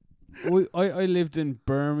 I lived in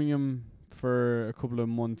Birmingham for a couple of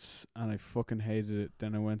months and I fucking hated it.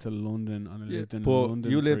 Then I went to London and I Yeah, lived in but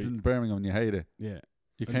London. you for lived in Birmingham and you hate it. yeah.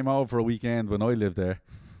 You And- came over for a weekend when I lived there,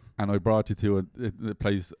 and I brought you to a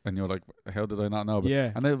place, and you're like, "How did I not know?" But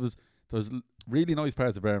Yeah. and there was really nice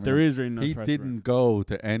parts of Birmingham. There is really nice He parts didn't go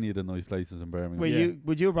to any of the nice places in Birmingham. Wait, Yeah.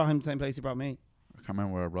 would you have brought him to the same place he brought me? I can't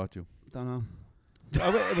remember where I brought you. Don't know.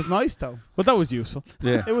 It was nice though. But that was useful.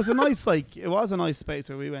 Yeah, It was a nice it was a nice space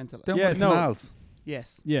where we went to. Like. down Yeah, with the no. canals.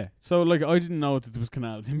 Yes. Yeah. So like I didn't know that there was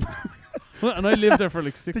canals in Birmingham. And I lived there for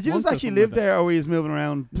like 6 months. Did you just or actually something live like that. there, or were you just moving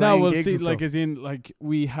around No, playing well, gigs see, and like stuff? as in, like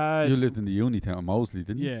we had, You lived in the uni town, Mosley,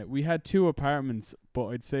 didn't you? yeah, we had 2 apartments, but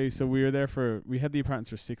I'd say so. We had the apartments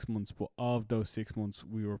for 6 months, but of those 6 months,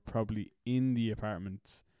 we were probably in the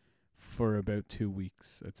apartments for about 2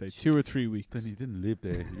 weeks. I'd say 2 or 3 weeks. Then you didn't live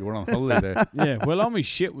there. You were on holiday there. Yeah, well, all my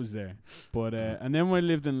shit was there, but and then when I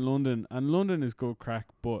lived in London, and London is good crack,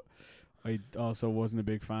 but I also wasn't a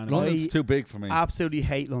big fan of London's I too big for me. Absolutely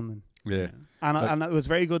hate London. Yeah. And it was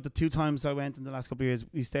very good. The 2 times I went in the last couple of years,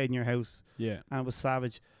 we stayed in your house, Yeah, and it was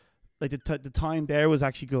savage. Like the time there was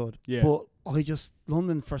actually good. Yeah. But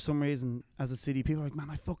London for some reason as a city, people are like, man,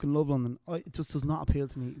 I fucking love London. It just does not appeal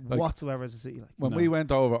to me Like, whatsoever as a city. Like, when No. we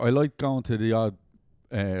went over, I liked going to the odd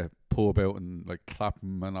pub out in like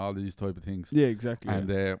Clapham and all these type of things. yeah, exactly. And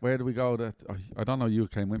where do we go? That I don't know. You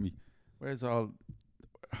came with me. Where's all?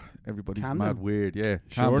 Everybody's Camden. mad weird. Yeah,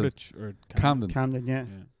 Camden, Shoreditch or Camden, yeah.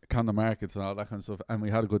 Yeah. Camden markets and all that kind of stuff. And we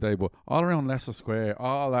had a good day. But all around Leicester Square,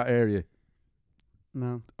 all that area,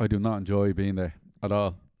 No. I do not enjoy being there at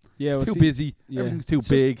all. Yeah, It's well, too see, busy. yeah. Everything's too It's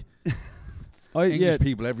just- big. English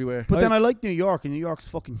people everywhere. But then I like New York, and New York's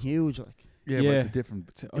fucking huge. Like, Yeah, but it's a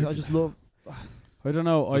different. I just love. I don't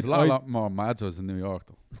know. There's a lot more Madzos in New York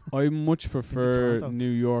though. I much prefer Toronto. New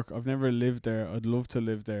York. I've never lived there. I'd love to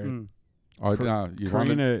live there. Oh, Cor- no, you want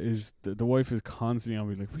Karina to is the wife is constantly on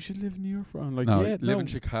me like, we should live in New York. I'm like, no, yeah, live no. in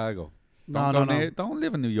Chicago. No, Don't, no, go no. don't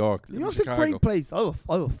live in New York. New Live in York's a Chicago. great place. I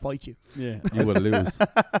will fight you. Yeah. You will lose.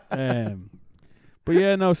 But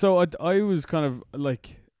yeah, no. So I was kind of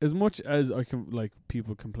like, as much as I can, like,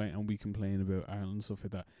 people complain and we complain about Ireland and stuff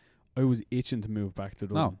like that, I was itching to move back to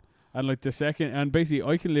Dublin. No. And like the second, and basically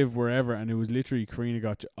I can live wherever, and it was literally Karina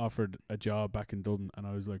got offered a job back in Dublin, and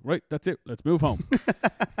I was like, right, that's it, let's move home.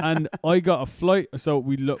 And I got a flight, so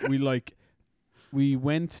we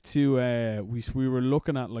went to we were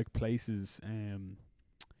looking at like places,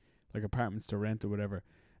 like apartments to rent or whatever,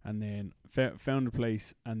 and then found a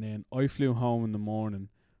place, and then I flew home in the morning.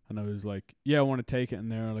 And I was like, yeah, I want to take it.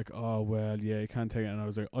 And they were like, oh, well, yeah, you can't take it. And I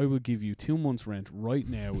was like, I will give you 2 months rent right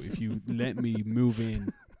now if you let me move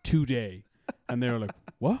in today. And they were like,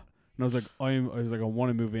 what? And I was like, I want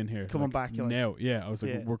to move in here. Coming like, back, you're like- now. Yeah, I was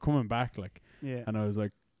like, Yeah. we're coming back. Like, Yeah. and I was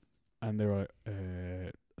like, and they were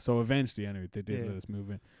like, so eventually, anyway, they did Yeah. let us move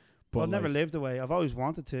in. But But I've never like, lived away. I've always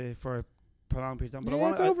wanted to for a prolonged period of time. But yeah, I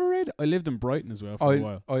it's want. overrated. I lived in Brighton as well for a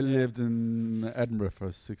while. I lived in Edinburgh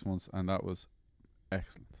for 6 months, and that was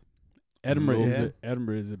excellent. Edinburgh loved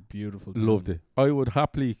is a beautiful town. Loved it. I would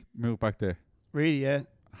happily move back there. Really, yeah.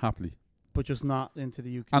 Happily. But just not into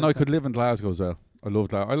the UK. And I could live in Glasgow as well. I love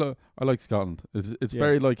that. I like Scotland. It's Yeah.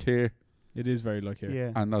 very like here, It is very like here.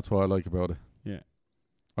 Yeah. and that's what I like about it. Yeah.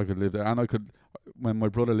 I could live there, and I could. When my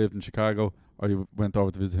brother lived in Chicago, I went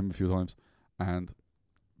over to visit him a few times, and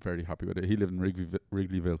very happy with it. He lived in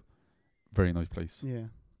Wrigleyville, very nice place. Yeah.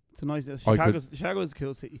 It's a nice. I could- Chicago is a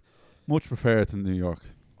cool city. Much prefer it to New York.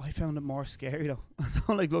 I found it more scary though. I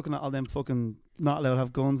don't like looking at all them fucking not allowed to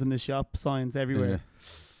have guns in the shop signs everywhere.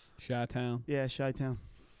 Chi-town. Yeah, Chi-town.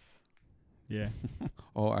 Yeah.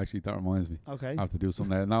 Oh, actually, that reminds me. Okay. I have to do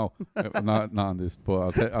something there. No, not on this,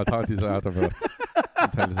 but I'll talk to you after about it. I'll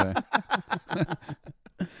tell you that.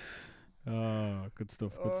 Oh, good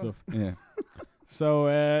stuff. Good stuff. Yeah. So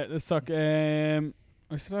let's talk.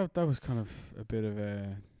 I said that was kind of a bit of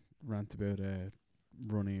a rant about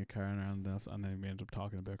running a car in Ireland, and then we ended up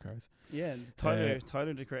talking about cars. Yeah, Tyler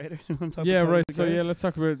the creator. You wanna talk Yeah, about Tyler right. the So Creator? yeah, let's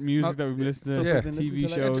talk about music Oh, that we've been listening stuff to, we've been listening TV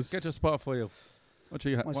to lately. shows. Get your Spotify up. What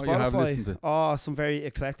you My what you have Spotify. listened to? Oh, some very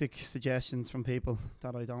eclectic suggestions from people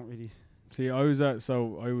that I don't really. See, I was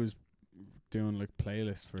doing like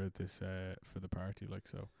playlist for this for the party, like,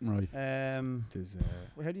 so. Right. There's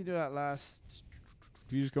Well, how do you do that last?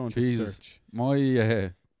 you just go into Jesus. search. My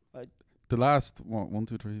the last one,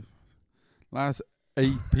 two, three, last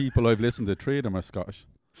 8 people I've listened to, 3 of them are Scottish.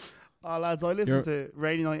 Oh, lads, I listened to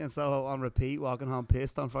Rainy Night in Soho on repeat, walking home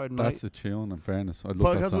pissed on Friday night. That's a tune. In fairness, I love But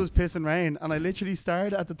that because it song. was pissing rain, and I literally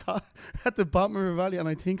started at the top, at the bottom of River Valley, and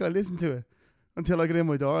I think I listened to it until I got in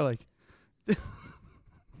my door. Like, oh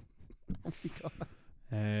my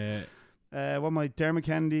god! One my Dermot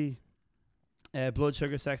Kennedy, Blood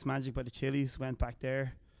Sugar Sex Magic by the Chili's went back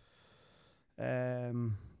there.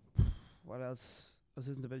 What else? I was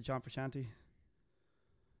listening to a bit of John Frusciante.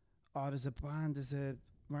 Oh, there's a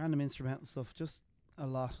random instrumental stuff, just a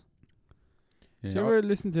lot. Yeah, Do you ever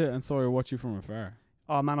listen to and saw or watch you from afar?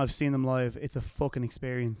 Oh man, I've seen them live. It's a fucking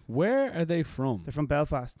experience. Where are they from? They're from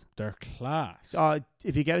Belfast. They're class.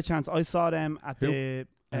 If you get a chance, I saw them at Who? the.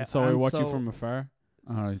 and so I watch you from afar.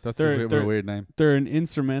 all right, that's They're- a bit of they're- a weird name. They're an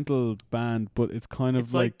instrumental band, but it's kind of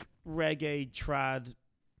It's like reggae, trad,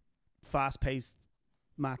 fast-paced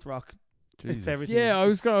math rock. Jesus. It's everything. yeah. I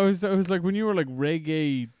was It's- like when you were like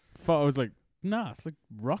reggae. I was like, Nah, it's like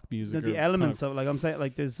rock music. The elements of, like, I'm saying,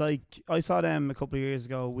 like, there's like, I saw them a couple of years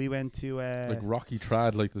ago. We went to like rocky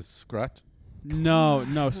trad, like the scratch.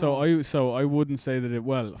 No. So I wouldn't say that it.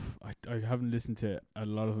 Well, I haven't listened to a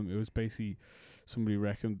lot of them. It was basically somebody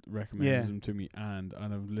recommended them to me, and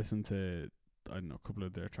I've listened to, I don't know, a couple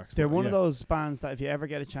of their tracks. They're one of those bands that if you ever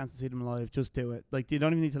get a chance to see them live, just do it. Like, you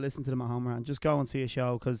don't even need to listen to them at home, around. Just go and see a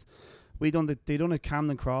show, because they done a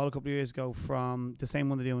Camden Crawl a couple of years ago from the same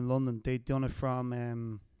one they do in London. They done it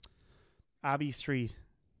from Abbey Street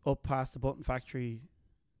up past the Button Factory,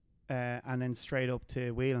 and then straight up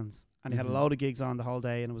to Whelan's. And they had a load of gigs on the whole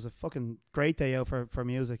day, and it was a fucking great day out for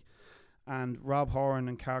music. And Rob Horan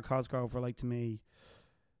and Carl Cosgrove were like to me,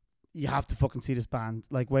 you have to fucking see this band.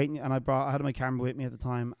 Like, waiting, and I had my camera with me at the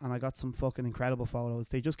time, and I got some fucking incredible photos.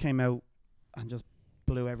 They just came out and just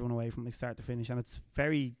blew everyone away from like start to finish, and it's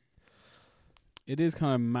very. It is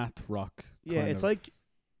kind of math rock. Yeah, it's like,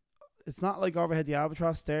 it's not like Overhead the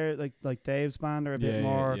Albatross. They're like Dave's band are a bit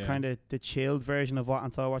more kind of the chilled version of what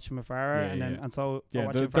Until I Watch Him Afar, and so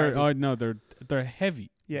they're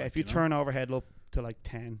heavy. Yeah, like, if you turn Overhead up to like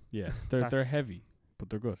 10. Yeah, they're heavy, but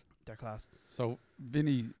they're good. They're class. So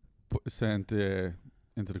Vinny sent into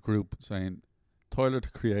the group saying Tyler the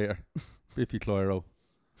Creator, Biffy Clyro,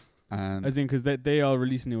 and as in because they all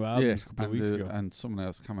released new albums a couple of weeks ago, and someone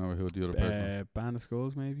else came out who the other person was. Band of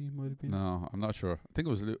Skulls maybe might have been. No, I'm not sure. I think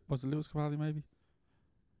it was it Lewis Capaldi maybe.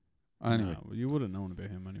 Anyway, well, you would have known about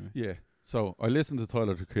him anyway. Yeah. So I listened to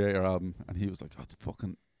Tyler the Creator album, and he was like, "Oh, it's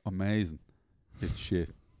fucking amazing. It's shit."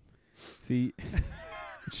 See,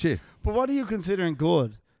 shit. But what are you considering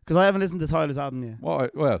good? Because I haven't listened to Tyler's album yet.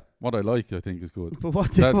 What I like, I think, is good. But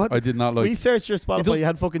what I did not like. We searched your Spotify. You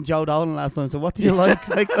had fucking Joe Dolan last time. So what do you like?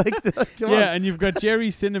 like come on. And you've got Jerry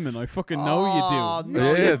Cinnamon. I fucking know you do.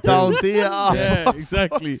 No, you don't, do you? Oh, yeah,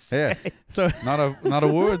 exactly. Yeah. So not a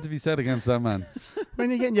word to be said against that man. When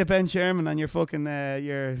you're getting your Ben Sherman and your fucking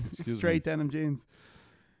your straight denim jeans.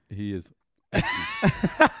 He is.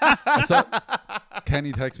 I saw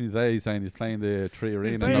Kenny texted me today saying he's playing the Tree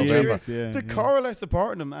Arena in November. The Coral are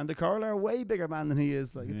supporting him, and the Coral are a way bigger band than he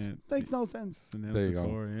is. Like, it makes no sense. There you go.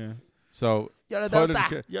 Tour, So you're a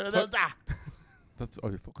Delta. You're a Delta.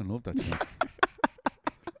 I fucking love that shit.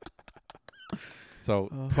 So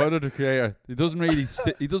Tyler the Creator, he doesn't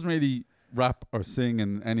really rap or sing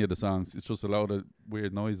in any of the songs. It's just a lot of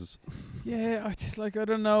weird noises. Yeah, I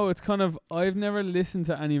don't know. It's kind of, I've never listened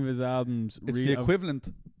to any of his albums. It's the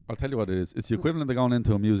equivalent. I'll tell you what it is. It's the equivalent of going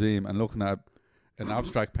into a museum and looking at an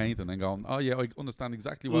abstract painting and going, "Oh yeah, I understand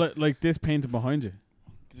exactly what." Like this painting behind you.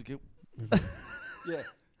 Yeah.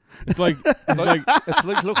 It's like it's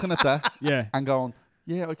like looking at that. Yeah. And going,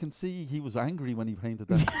 "Yeah, I can see he was angry when he painted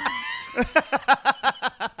that."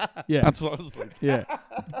 Yeah. That's what I was like. Yeah.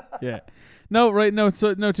 Yeah. No, right. No,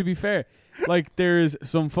 to be fair, like, there's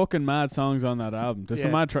some fucking mad songs on that album. There's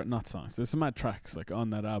some mad not songs. There's some mad tracks like on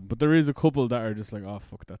that album. But there is a couple that are just like, oh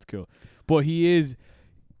fuck, that's cool. But he is,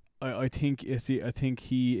 I think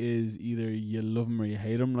he is either you love him or you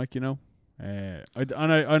hate him. Like, you know. I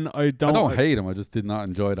don't hate him. I just did not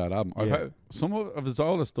enjoy that album. I've heard some of his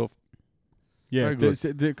older stuff. Yeah,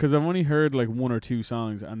 because I've only heard like one or two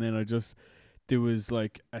songs, and then there was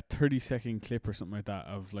like a 30-second clip or something like that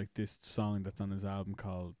of like this song that's on his album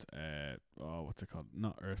called what's it called?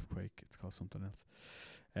 Not Earthquake. It's called something else.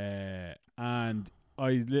 And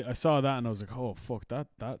I saw that and I was like, oh fuck,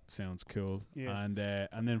 that sounds cool. Yeah. And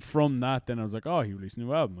then from that, then I was like, oh, he released a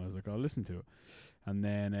new album. I was like, I'll listen to it. And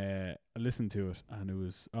then I listened to it, and it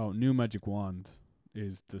was New Magic Wand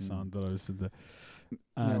is the song that I listened to.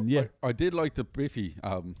 And I did like the Biffy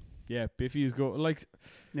album. Yeah, Biffy is like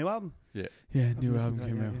new album. Yeah, new album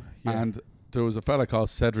came out. Yeah. And there was a fella called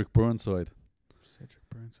Cedric Burnside.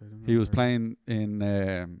 He was playing in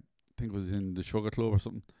I think it was in the Sugar Club or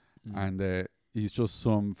something. And he's just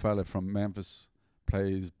some fella from Memphis,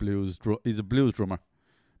 plays blues. He's a blues drummer,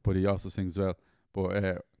 but he also sings well.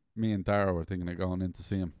 But me and Dara were thinking of going in to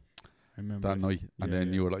see him that night, and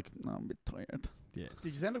then you were like, "No, I'm a bit tired." Yeah.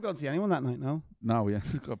 Did you end up going to see anyone that night? No, we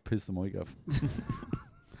got pissed at my gaff.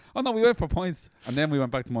 Oh no, we went for points, and then we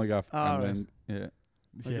went back to my gaff, and then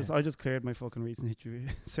I just cleared my fucking recent history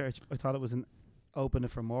search. I thought it was an open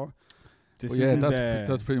it for more. That's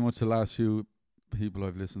pretty much the last few people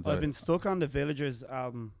I've listened to. I've been stuck on the Villagers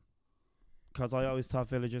album because I always thought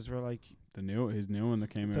Villagers were like his new one that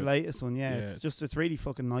came out, the latest one. Yeah, it's really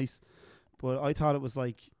fucking nice. But I thought it was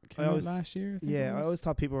like last year. I always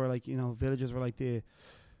thought people were like, Villagers were like the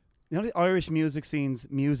Irish music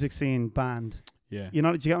scene band. Yeah, do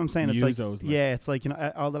you get what I'm saying? It's like, like it's like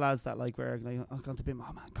all the lads that like were like, oh, gone to be, oh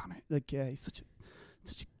man, Connor, like he's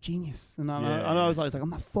such a genius. And Yeah, I was like, I'm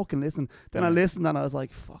not fucking listening. Then I listened and I was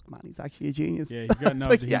like, fuck, man, he's actually a genius. Yeah, he's got no.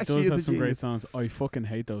 like, he he actually does is have a some great genius. songs. I fucking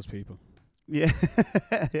hate those people. Yeah,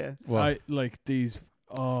 yeah. Well, I like these.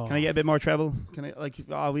 Oh, Can I get a bit more treble? Can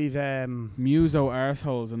I we've muso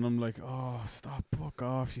arseholes, and I'm like, oh, stop, fuck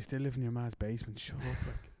off. You still live in your man's basement. Shut up.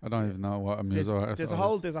 Like. I don't even know what a music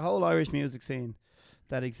there's a whole Irish music scene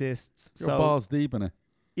that exists. Your so balls deep in it.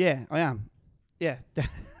 yeah, I am. Yeah.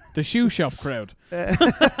 The shoe shop crowd.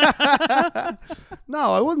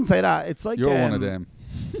 No, I wouldn't say that. It's like You're one of them.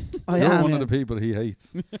 I You're am, one yeah. of the people he hates.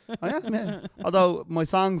 I am, yeah. Although my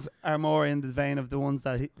songs are more in the vein of the ones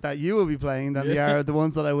that you will be playing than they are the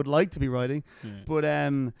ones that I would like to be writing. Yeah. But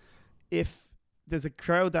if there's a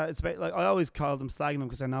crowd that it's like, I always call them, slagging them,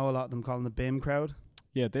 because I know a lot of them call them the BIM crowd,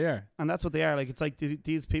 Yeah, they are. and that's what they are. Like, it's like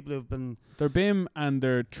these people who've been They're BIM and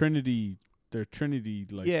they're Trinity. They're Trinity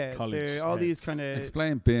like college. they're all these heads. kind of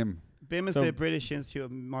Explain BIM. BIM is So- the British Institute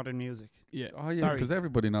of Modern Music. Yeah. Oh yeah, Sorry. because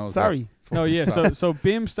everybody knows. Sorry, No, yeah. So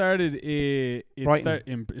BIM started. It Brighton. started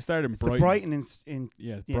in it's the Brighton. Brighton in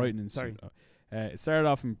Yeah, yeah, Brighton. And sorry. it started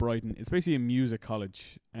off in Brighton. It's basically a music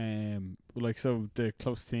college. Like, so the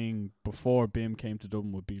close thing before BIM came to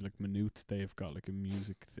Dublin would be like Maynooth. They've got like a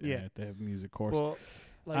music. Yeah. They have a music course. But,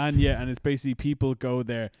 like, And it's basically people go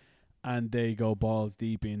there and they go balls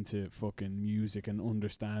deep into fucking music and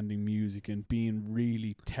understanding music and being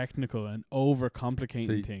really technical and overcomplicating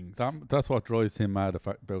See, things. That's what drives him mad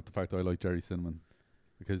about the fact that I like Jerry Cinnamon,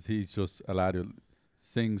 because he's just a lad who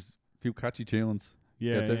sings a few catchy tunes,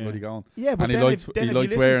 gets everybody going, yeah, but and he then likes if you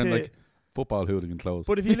listen wearing to, like football hooligan clothes.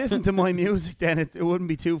 But if you listen to my music, then it wouldn't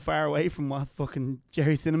be too far away from what fucking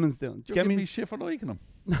Jerry Cinnamon's doing. Do you You're get giving me? me shit for liking him.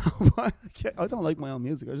 No, I don't like my own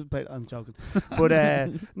music. I just play it. I'm joking. But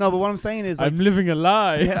no, but what I'm saying is, like, I'm living a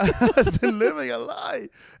lie. yeah, I've been living a lie.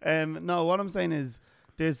 No, what I'm saying is,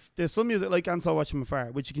 there's some music like "And So Watch From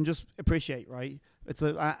Afar," which you can just appreciate, right? It's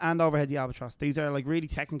and Overhead the Albatross. These are like really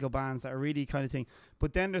technical bands that are really kind of thing.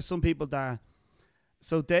 But then there's some people that,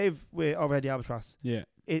 so Dave with Overhead the Albatross, Yeah.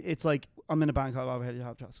 it's like, I'm in a band called Overhead the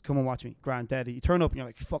Albatross. Come and watch me, Grand Daddy. You turn up and you're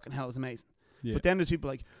like, fucking hell, it's amazing. Yeah. But then there's people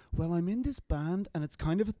like, well, I'm in this band and it's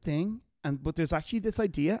kind of a thing, but there's actually this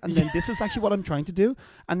idea, and then this is actually what I'm trying to do,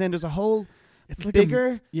 and then there's a whole It's like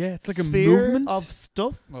bigger it's like a sphere movement of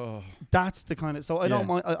stuff. Oh, That's the kind of, so I don't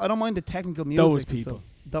mind. I don't mind the technical music. Those and people. stuff.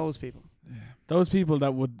 Those people. those people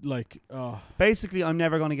that would like. Oh Basically, I'm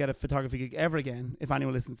never going to get a photography gig ever again if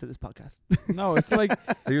anyone listens to this podcast. no, it's like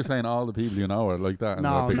are you saying all the people you know are like that? And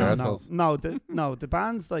they're big arseholes? No. The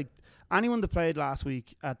bands, like anyone that played last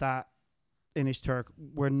week at that Inish Turk,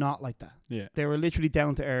 were not like that. yeah. They were literally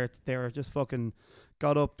down to earth. They were just fucking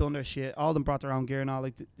got up, done their shit. All of them brought their own gear and all.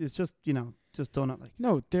 Like, it's just, just done it. Like,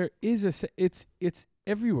 No, there is it's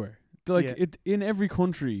everywhere. Like Yeah. it in every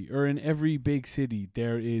country or in every big city,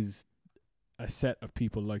 there is a set of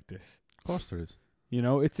people like this. Of course there is.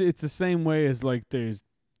 It's the same way as like there's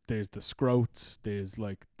the scroats, there's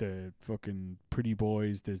like the fucking pretty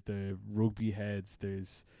boys, there's the rugby heads,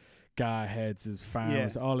 there's ga heads, there's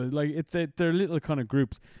farmers, all of, like they're little kind of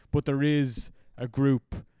groups, but there is a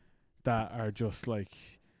group that are just like,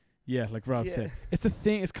 yeah, like Rob said, it's a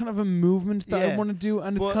thing. It's kind of a movement that I Yeah. want to do,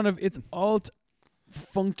 and But it's alt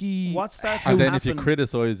funky. what starts And to then if you happen?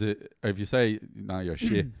 criticize it, if you say, "Nah, you're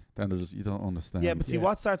shit," then there's you don't understand. Yeah, but see, Yeah.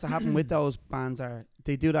 what starts to happen with those bands are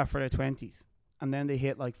they do that for their 20s, and then they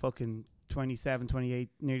hit like fucking 27, 28,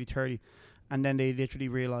 nearly 30, and then they literally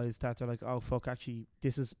realize that they're like, oh fuck, actually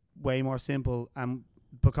this is way more simple. And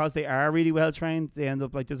because they are really well trained, they end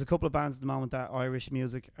up like, there's a couple of bands at the moment that Irish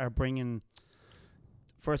music are bringing,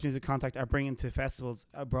 First Music Contact are bringing to festivals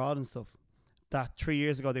abroad and stuff, that 3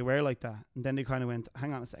 years ago they were like that, and then they kind of went,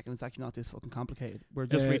 hang on a second, it's actually not this fucking complicated, we're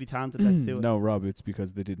just really talented, let's do it. No, Rob, it's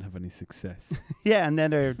because they didn't have any success. Yeah, and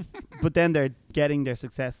then they're getting their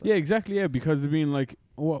success. Yeah, exactly. Yeah, because they're being like,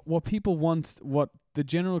 what people want, what the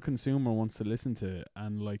general consumer wants to listen to,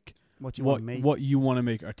 and like What you want to make. what you want to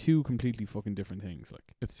make are two completely fucking different things.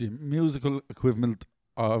 Like, It's the musical equivalent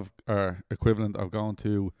of going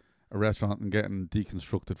to a restaurant and getting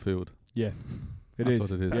deconstructed food. yeah, it That's is.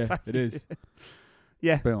 what it is. Yeah, it is.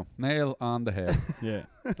 Yeah. Boom, nail on the head. Yeah,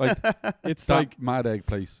 Like it's that like Mad Egg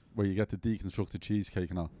place where you get the deconstructed cheesecake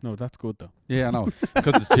and all. no, that's good though. Yeah, I know,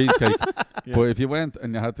 because it's cheesecake. Yeah. But if you went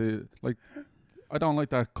and you had to, like, I don't like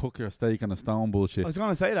that cook your steak on a stone bullshit. I was going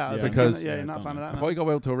to say that. I was Yeah. like, Because- you're not a don't fan of like that. If no. I go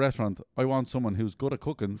out to a restaurant, I want someone who's good at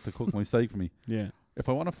cooking to cook my steak for me. Yeah, If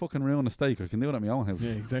I want to fucking ruin a steak, I can do it at my own house.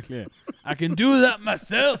 yeah, exactly. Yeah. I can do that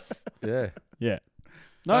myself. Yeah. Yeah.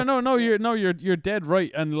 No, you're dead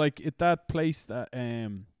right. And like at that place that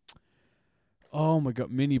oh my god,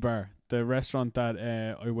 minibar the restaurant that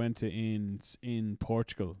I went to in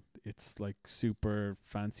Portugal, it's like super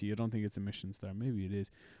fancy. I don't think it's a Michelin star. Maybe it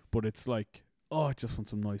is, but it's like, oh, I just want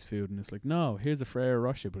some nice food, and it's like, no, here's a Ferrero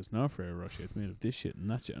Rocher, but it's not Ferrero Rocher. It's made of this shit and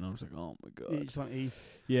that shit, and I was like, oh my god. You just want to eat.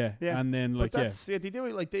 Yeah. And then like, but that's, they do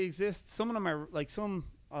it, like, they exist. Some of them are like, some,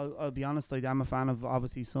 I'll be honest, like, I'm a fan of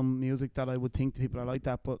obviously some music that I would think to people are like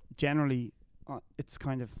that, but generally it's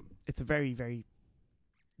kind of, it's a very, very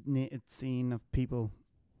knitted scene of people.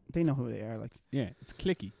 They know who they are, like. Yeah, it's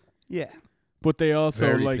clicky. Yeah. But they also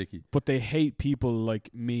Very like, clicky. but they hate people like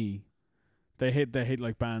me. They hate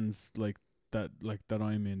like bands like that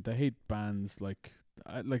I'm in. They hate bands like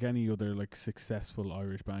any other like successful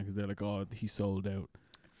Irish band, because they're like, oh, he sold out.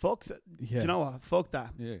 Fucks it. Yeah. Do you know what? Fuck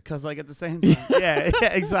that. Yeah. Because like at the same time, yeah,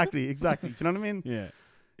 exactly. Do you know what I mean? Yeah.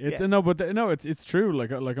 Yeah. No, but it's true.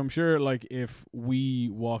 Like I'm sure, like if we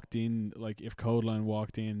walked in, like if Codeline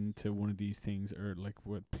walked into one of these things, or like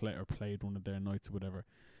played one of their nights or whatever,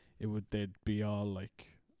 they'd be all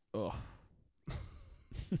like, oh,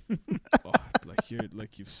 oh,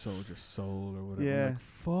 like you've sold your soul or whatever. Yeah. Like,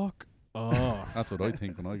 fuck. Oh, That's what I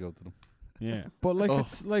think when I go to them. yeah. But like,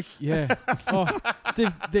 it's like, yeah. Oh,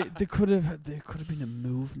 they could have been a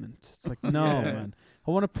movement. It's like, no, Yeah. man.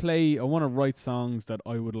 I want to write songs that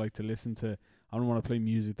I would like to listen to. I don't want to play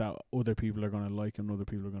music that other people are going to like and other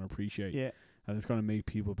people are going to appreciate. Yeah. And it's going to make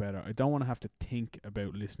people better. I don't want to have to think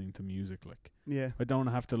about listening to music. Like, Yeah. I don't want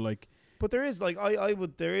to have to like. But there is like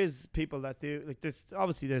there is people that do, like,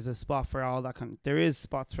 there's a spot for all that kind of, there is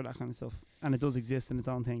spots for that kind of stuff, and it does exist in its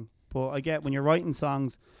own thing. But I get when you're writing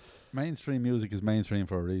songs, Mainstream music is mainstream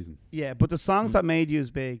for a reason. yeah, but the songs that made you as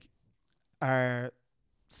big are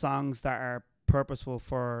songs that are purposeful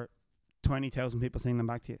for 20,000 people singing them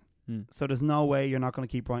back to you. So there's no way you're not going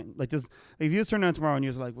to keep writing. Like, if you turn around tomorrow and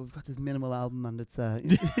you're like, well, we've got this minimal album and it's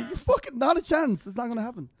you're fucking not a chance. It's not going to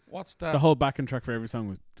happen. What's that? The whole backing track for every song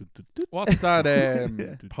was. What's that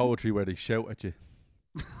Yeah. poetry where they shout at you?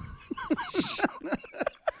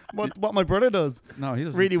 What my brother does. No, he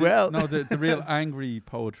doesn't. Really well. No, the real angry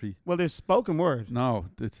poetry. Well, there's spoken word. No,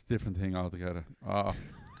 it's a different thing altogether.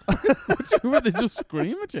 Where they just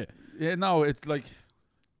scream at you. Yeah, no, it's like,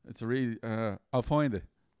 it's a really, I'll find it.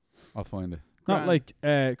 Not Grand. like,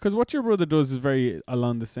 because what your brother does is very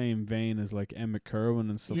along the same vein as like Emmett Kerwin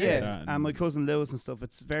and stuff like that. And my cousin Lewis and stuff.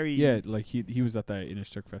 It's very like he was at that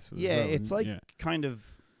Innistruck Festival. Yeah, as well, it's and like kind of.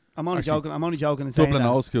 I'm only Actually, joking. I'm only joking and saying Dublin that.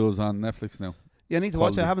 Old School is on Netflix now. Yeah, I need to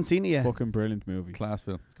watch it. I Quality. haven't seen it yet. fucking brilliant movie. Class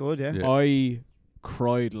film. Good, yeah. Yeah. I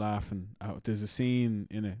cried laughing out. There's a scene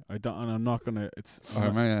in it. And I'm not gonna. It's.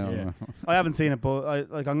 yeah. I haven't seen it, but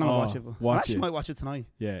I'm gonna watch it. I actually might watch it tonight.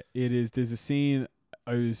 Yeah, it is. There's a scene.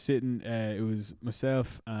 I was sitting. It was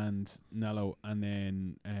myself and Nello, and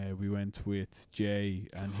then we went with Jay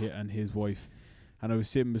and his wife, and I was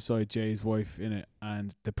sitting beside Jay's wife in it,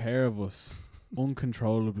 and the pair of us,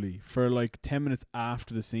 uncontrollably, for like 10 minutes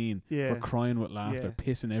after the scene, Yeah. were crying with laughter,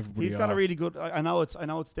 pissing everybody He's off. got a really good. I know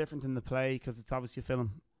it's different in the play because it's obviously a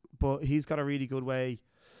film, but he's got a really good way.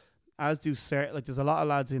 As do like there's a lot of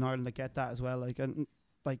lads in Ireland that get that as well. Like, and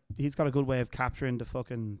like he's got a good way of capturing the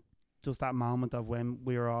fucking just that moment of when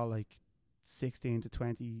we were all like 16 to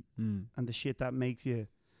 20 and the shit that makes you.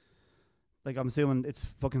 Like, I'm assuming it's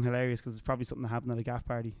fucking hilarious because it's probably something that happened at a gaff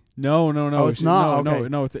party. No. Oh, it's not? Okay.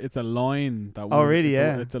 No. It's a line that. Oh, really?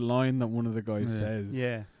 It's a line that one of the guys Yeah. says.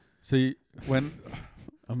 Yeah. See, when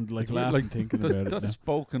I'm like it's weird, laughing like, thinking about it. that now.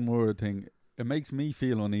 spoken word thing, it makes me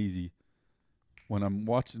feel uneasy when I'm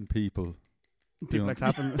watching people. People are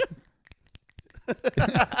clapping.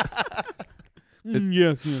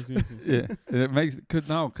 Yes. Yeah, it makes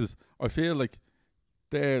because I feel like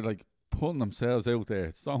they're like putting themselves out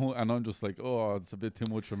there so, and I'm just like, oh, it's a bit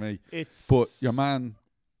too much for me. But your man,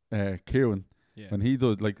 Kieran, Yeah. when he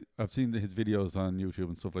does, like, I've seen his videos on YouTube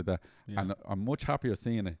and stuff like that, Yeah. and I'm much happier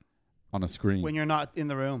seeing it on a screen. when you're not in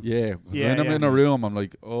the room. Yeah, 'cause Yeah, when I'm yeah. in a room, I'm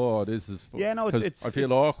like, oh, this is. Yeah, no, 'cause it's I feel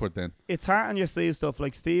it's- awkward then. It's heart on your sleeve stuff.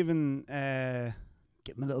 Like Stephen,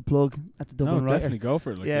 give him a little plug at the Dublin No, Writer. definitely go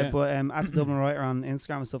for it. Like, yeah, but at the Dublin Writer on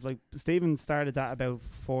Instagram and stuff, like Stephen started that about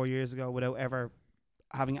 4 years ago without ever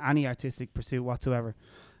having any artistic pursuit whatsoever.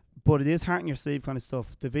 But it is heart in your sleeve kind of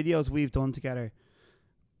stuff. The videos we've done together,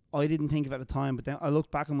 I didn't think of at the time, but then I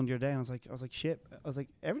looked back on one the other day and I was like, shit. I was like,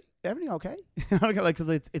 everything okay? Like, because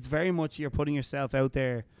it's very much you're putting yourself out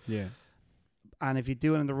there, yeah. and if you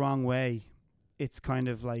do it in the wrong way, it's kind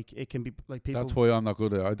of like it can be like people. That's why I'm not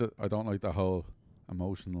good at it. I don't like that whole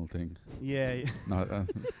emotional thing. Yeah, Not,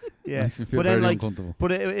 yeah. makes me feel But then, very like, uncomfortable.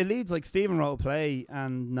 But it leads, like, Stephen wrote a play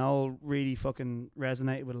and Noel really fucking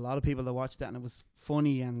resonated with a lot of people that watched that, and it was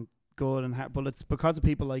funny and good but it's because of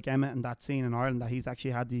people like Emmett and that scene in Ireland that he's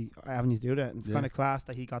actually had the avenue to do that. And it's kind of class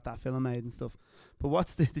that he got that film made and stuff.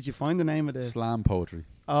 But did you find the name of the Slam poetry.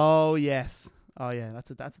 Oh yes. Oh yeah,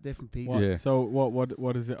 that's a different piece. Yeah. So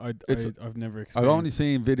what is it? I've never experienced. I've only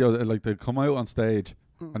seen videos like they come out on stage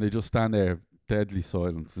and they just stand there, deadly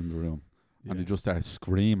silence in the room, and they just start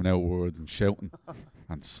screaming out words and shouting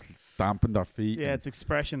and stamping their feet. Yeah, it's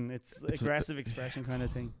expression. It's aggressive expression kind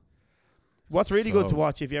of thing. What's really good to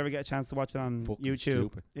watch if you ever get a chance to watch it on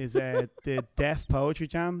YouTube is the Deaf Poetry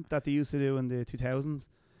Jam that they used to do in the 2000s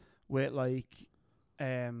with like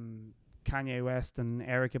Kanye West and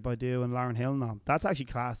Erykah Badu and Lauryn Hill now. That's actually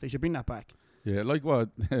class. They should bring that back. Yeah, like what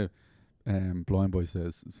Blind Boy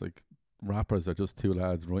says. It's like rappers are just two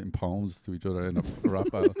lads writing poems to each other in a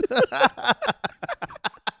rap battle.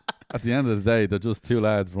 At the end of the day, they're just two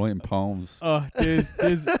lads writing poems. Oh, there's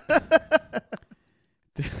a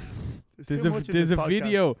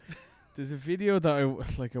video. There's a video that I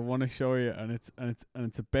want to show you, and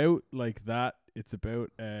it's about like that. It's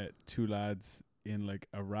about two lads in like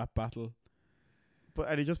a rap battle. But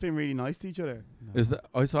are they just being really nice to each other? No.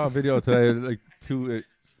 I saw a video today like two.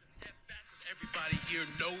 Everybody here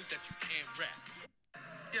knows that you can't rap.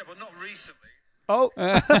 Yeah, but not recently. Oh,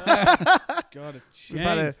 God, it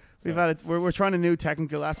changed. We're trying a new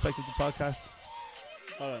technical aspect of the podcast.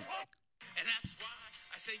 Hold on. And that's why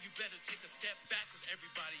I say you better take a step back, because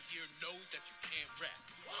everybody here knows that you can't rap.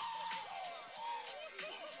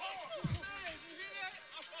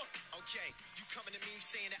 Okay, you coming to me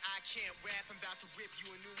saying that I can't rap. I'm about to rip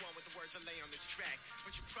you a new one with the words I lay on this track.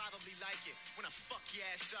 But you probably like it when I fuck your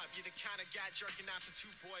ass up. You're the kind of guy jerking off to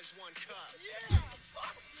 2 boys, 1 cup. Yeah,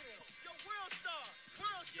 fuck you. Yo, world star.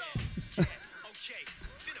 Yeah. Okay,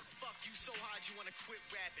 finna fuck you so hard you wanna quit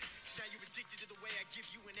rapping. Cause now you're addicted to the way I give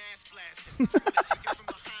you an ass blasting. Wanna take it from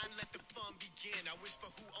behind, let the fun begin. I whisper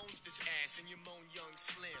who owns this ass and you moan young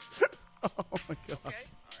Slim. Oh my God. Okay,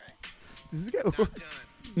 alright. This is getting worse.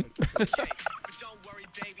 Okay, but don't worry,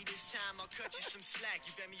 baby. This time I'll cut you some slack.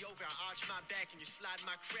 You bend me over, I arch my back, and you slide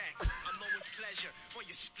my crack. I'm on with pleasure. When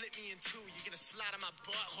you split me in two, you're gonna slide on my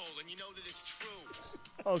butthole, and you know that it's true.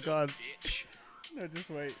 Oh God. Bitch. No, just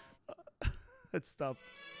wait. It stopped.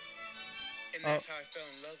 And that's how I fell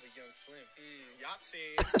in love with young Slim.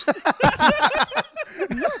 Yahtzee.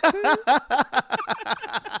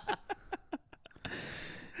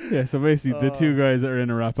 Yeah, so basically the two guys that are in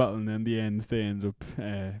a rap battle, and in the end they end up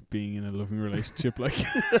being in a loving relationship. Like,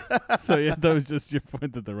 so yeah, that was just your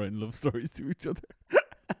point that they're writing love stories to each other.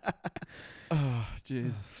 Oh,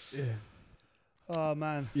 Jesus. Yeah. Oh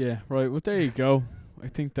man. Yeah. Right. Well, there you go. I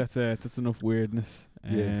think that's enough weirdness.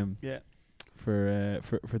 Yeah. For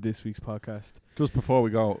this week's podcast. Just before we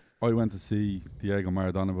go, I went to see Diego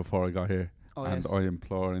Maradona before I got here, and yes. I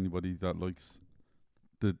implore anybody that likes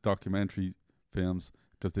the documentary films,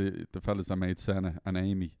 because the fellas that made Senna and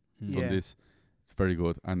Amy done this, it's very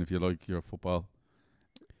good. And if you like your football,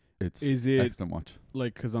 it's excellent watch.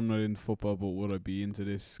 Like, because I'm not into football, but would I be into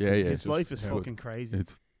this? Yeah. His life is fucking crazy.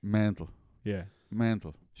 It's mental. Yeah.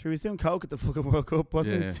 Mental. Sure, he was doing coke at the fucking World Cup,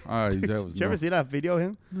 wasn't he? Did you ever see that video of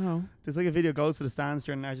him? No. There's like a video goes to the stands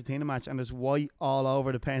during an Argentina match, and there's white all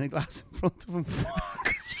over the pane of glass in front of him.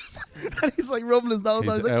 And he's like rubbing his nose.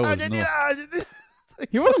 He's like, Argentina.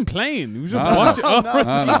 He wasn't playing. He was just watching. Oh,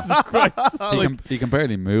 no. Jesus Christ! He can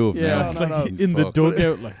barely move. Yeah, now. In the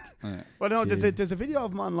dugout, like. Well, no, there's a video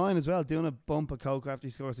of him online as well doing a bump of coke after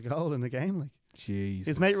he scores a goal in the game. Like, Jesus.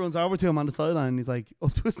 His mate runs over to him on the sideline, and he's like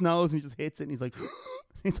up to his nose, and he just hits it, and he's like,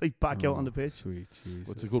 back out on the pitch. Sweet Jesus.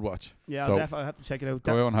 It's a good watch. Yeah, so I'll have to check it out.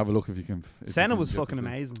 Go out and have a look if you can. Senna was fucking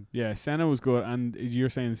amazing. Yeah, Senna was good, and you're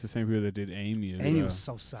saying it's the same people that did Amy. Amy was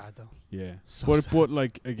so sad though. Yeah, sad. But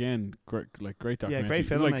like again, great documentary. Yeah, great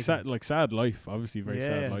film. Like sad life, obviously very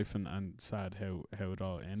sad life, and sad how it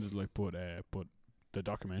all ended. Like, but the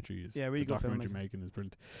documentary is really good. Documentary making is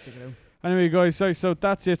brilliant. Check it out. Anyway, guys, so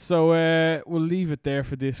that's it. So we'll leave it there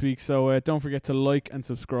for this week. So don't forget to like and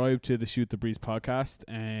subscribe to the Shoot the Breeze podcast.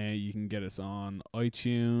 You can get us on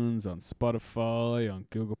iTunes, on Spotify, on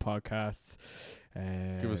Google Podcasts.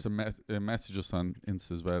 Give us a message just on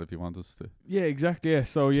Insta as well if you want us to. Yeah, exactly. Yeah.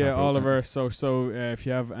 So yeah, Oliver. So if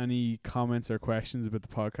you have any comments or questions about the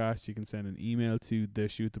podcast, you can send an email to the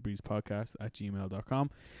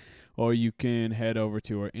shootthebreezepodcast@gmail.com. Or you can head over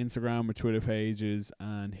to our Instagram or Twitter pages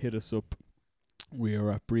and hit us up. We are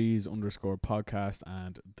at Breeze_podcast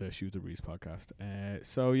and the Shoot the Breeze podcast.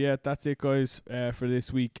 So yeah, that's it, guys, for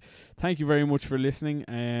this week. Thank you very much for listening.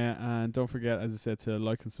 And don't forget, as I said, to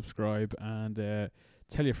like and subscribe, and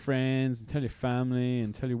tell your friends and tell your family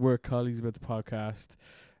and tell your work colleagues about the podcast.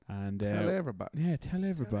 And tell everybody. Yeah, tell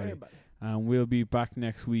everybody. And we'll be back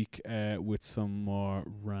next week with some more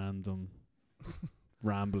random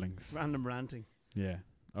ramblings. Random ranting. Yeah.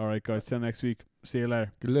 All right, guys. Till next week. See you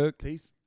later. Good luck. Peace.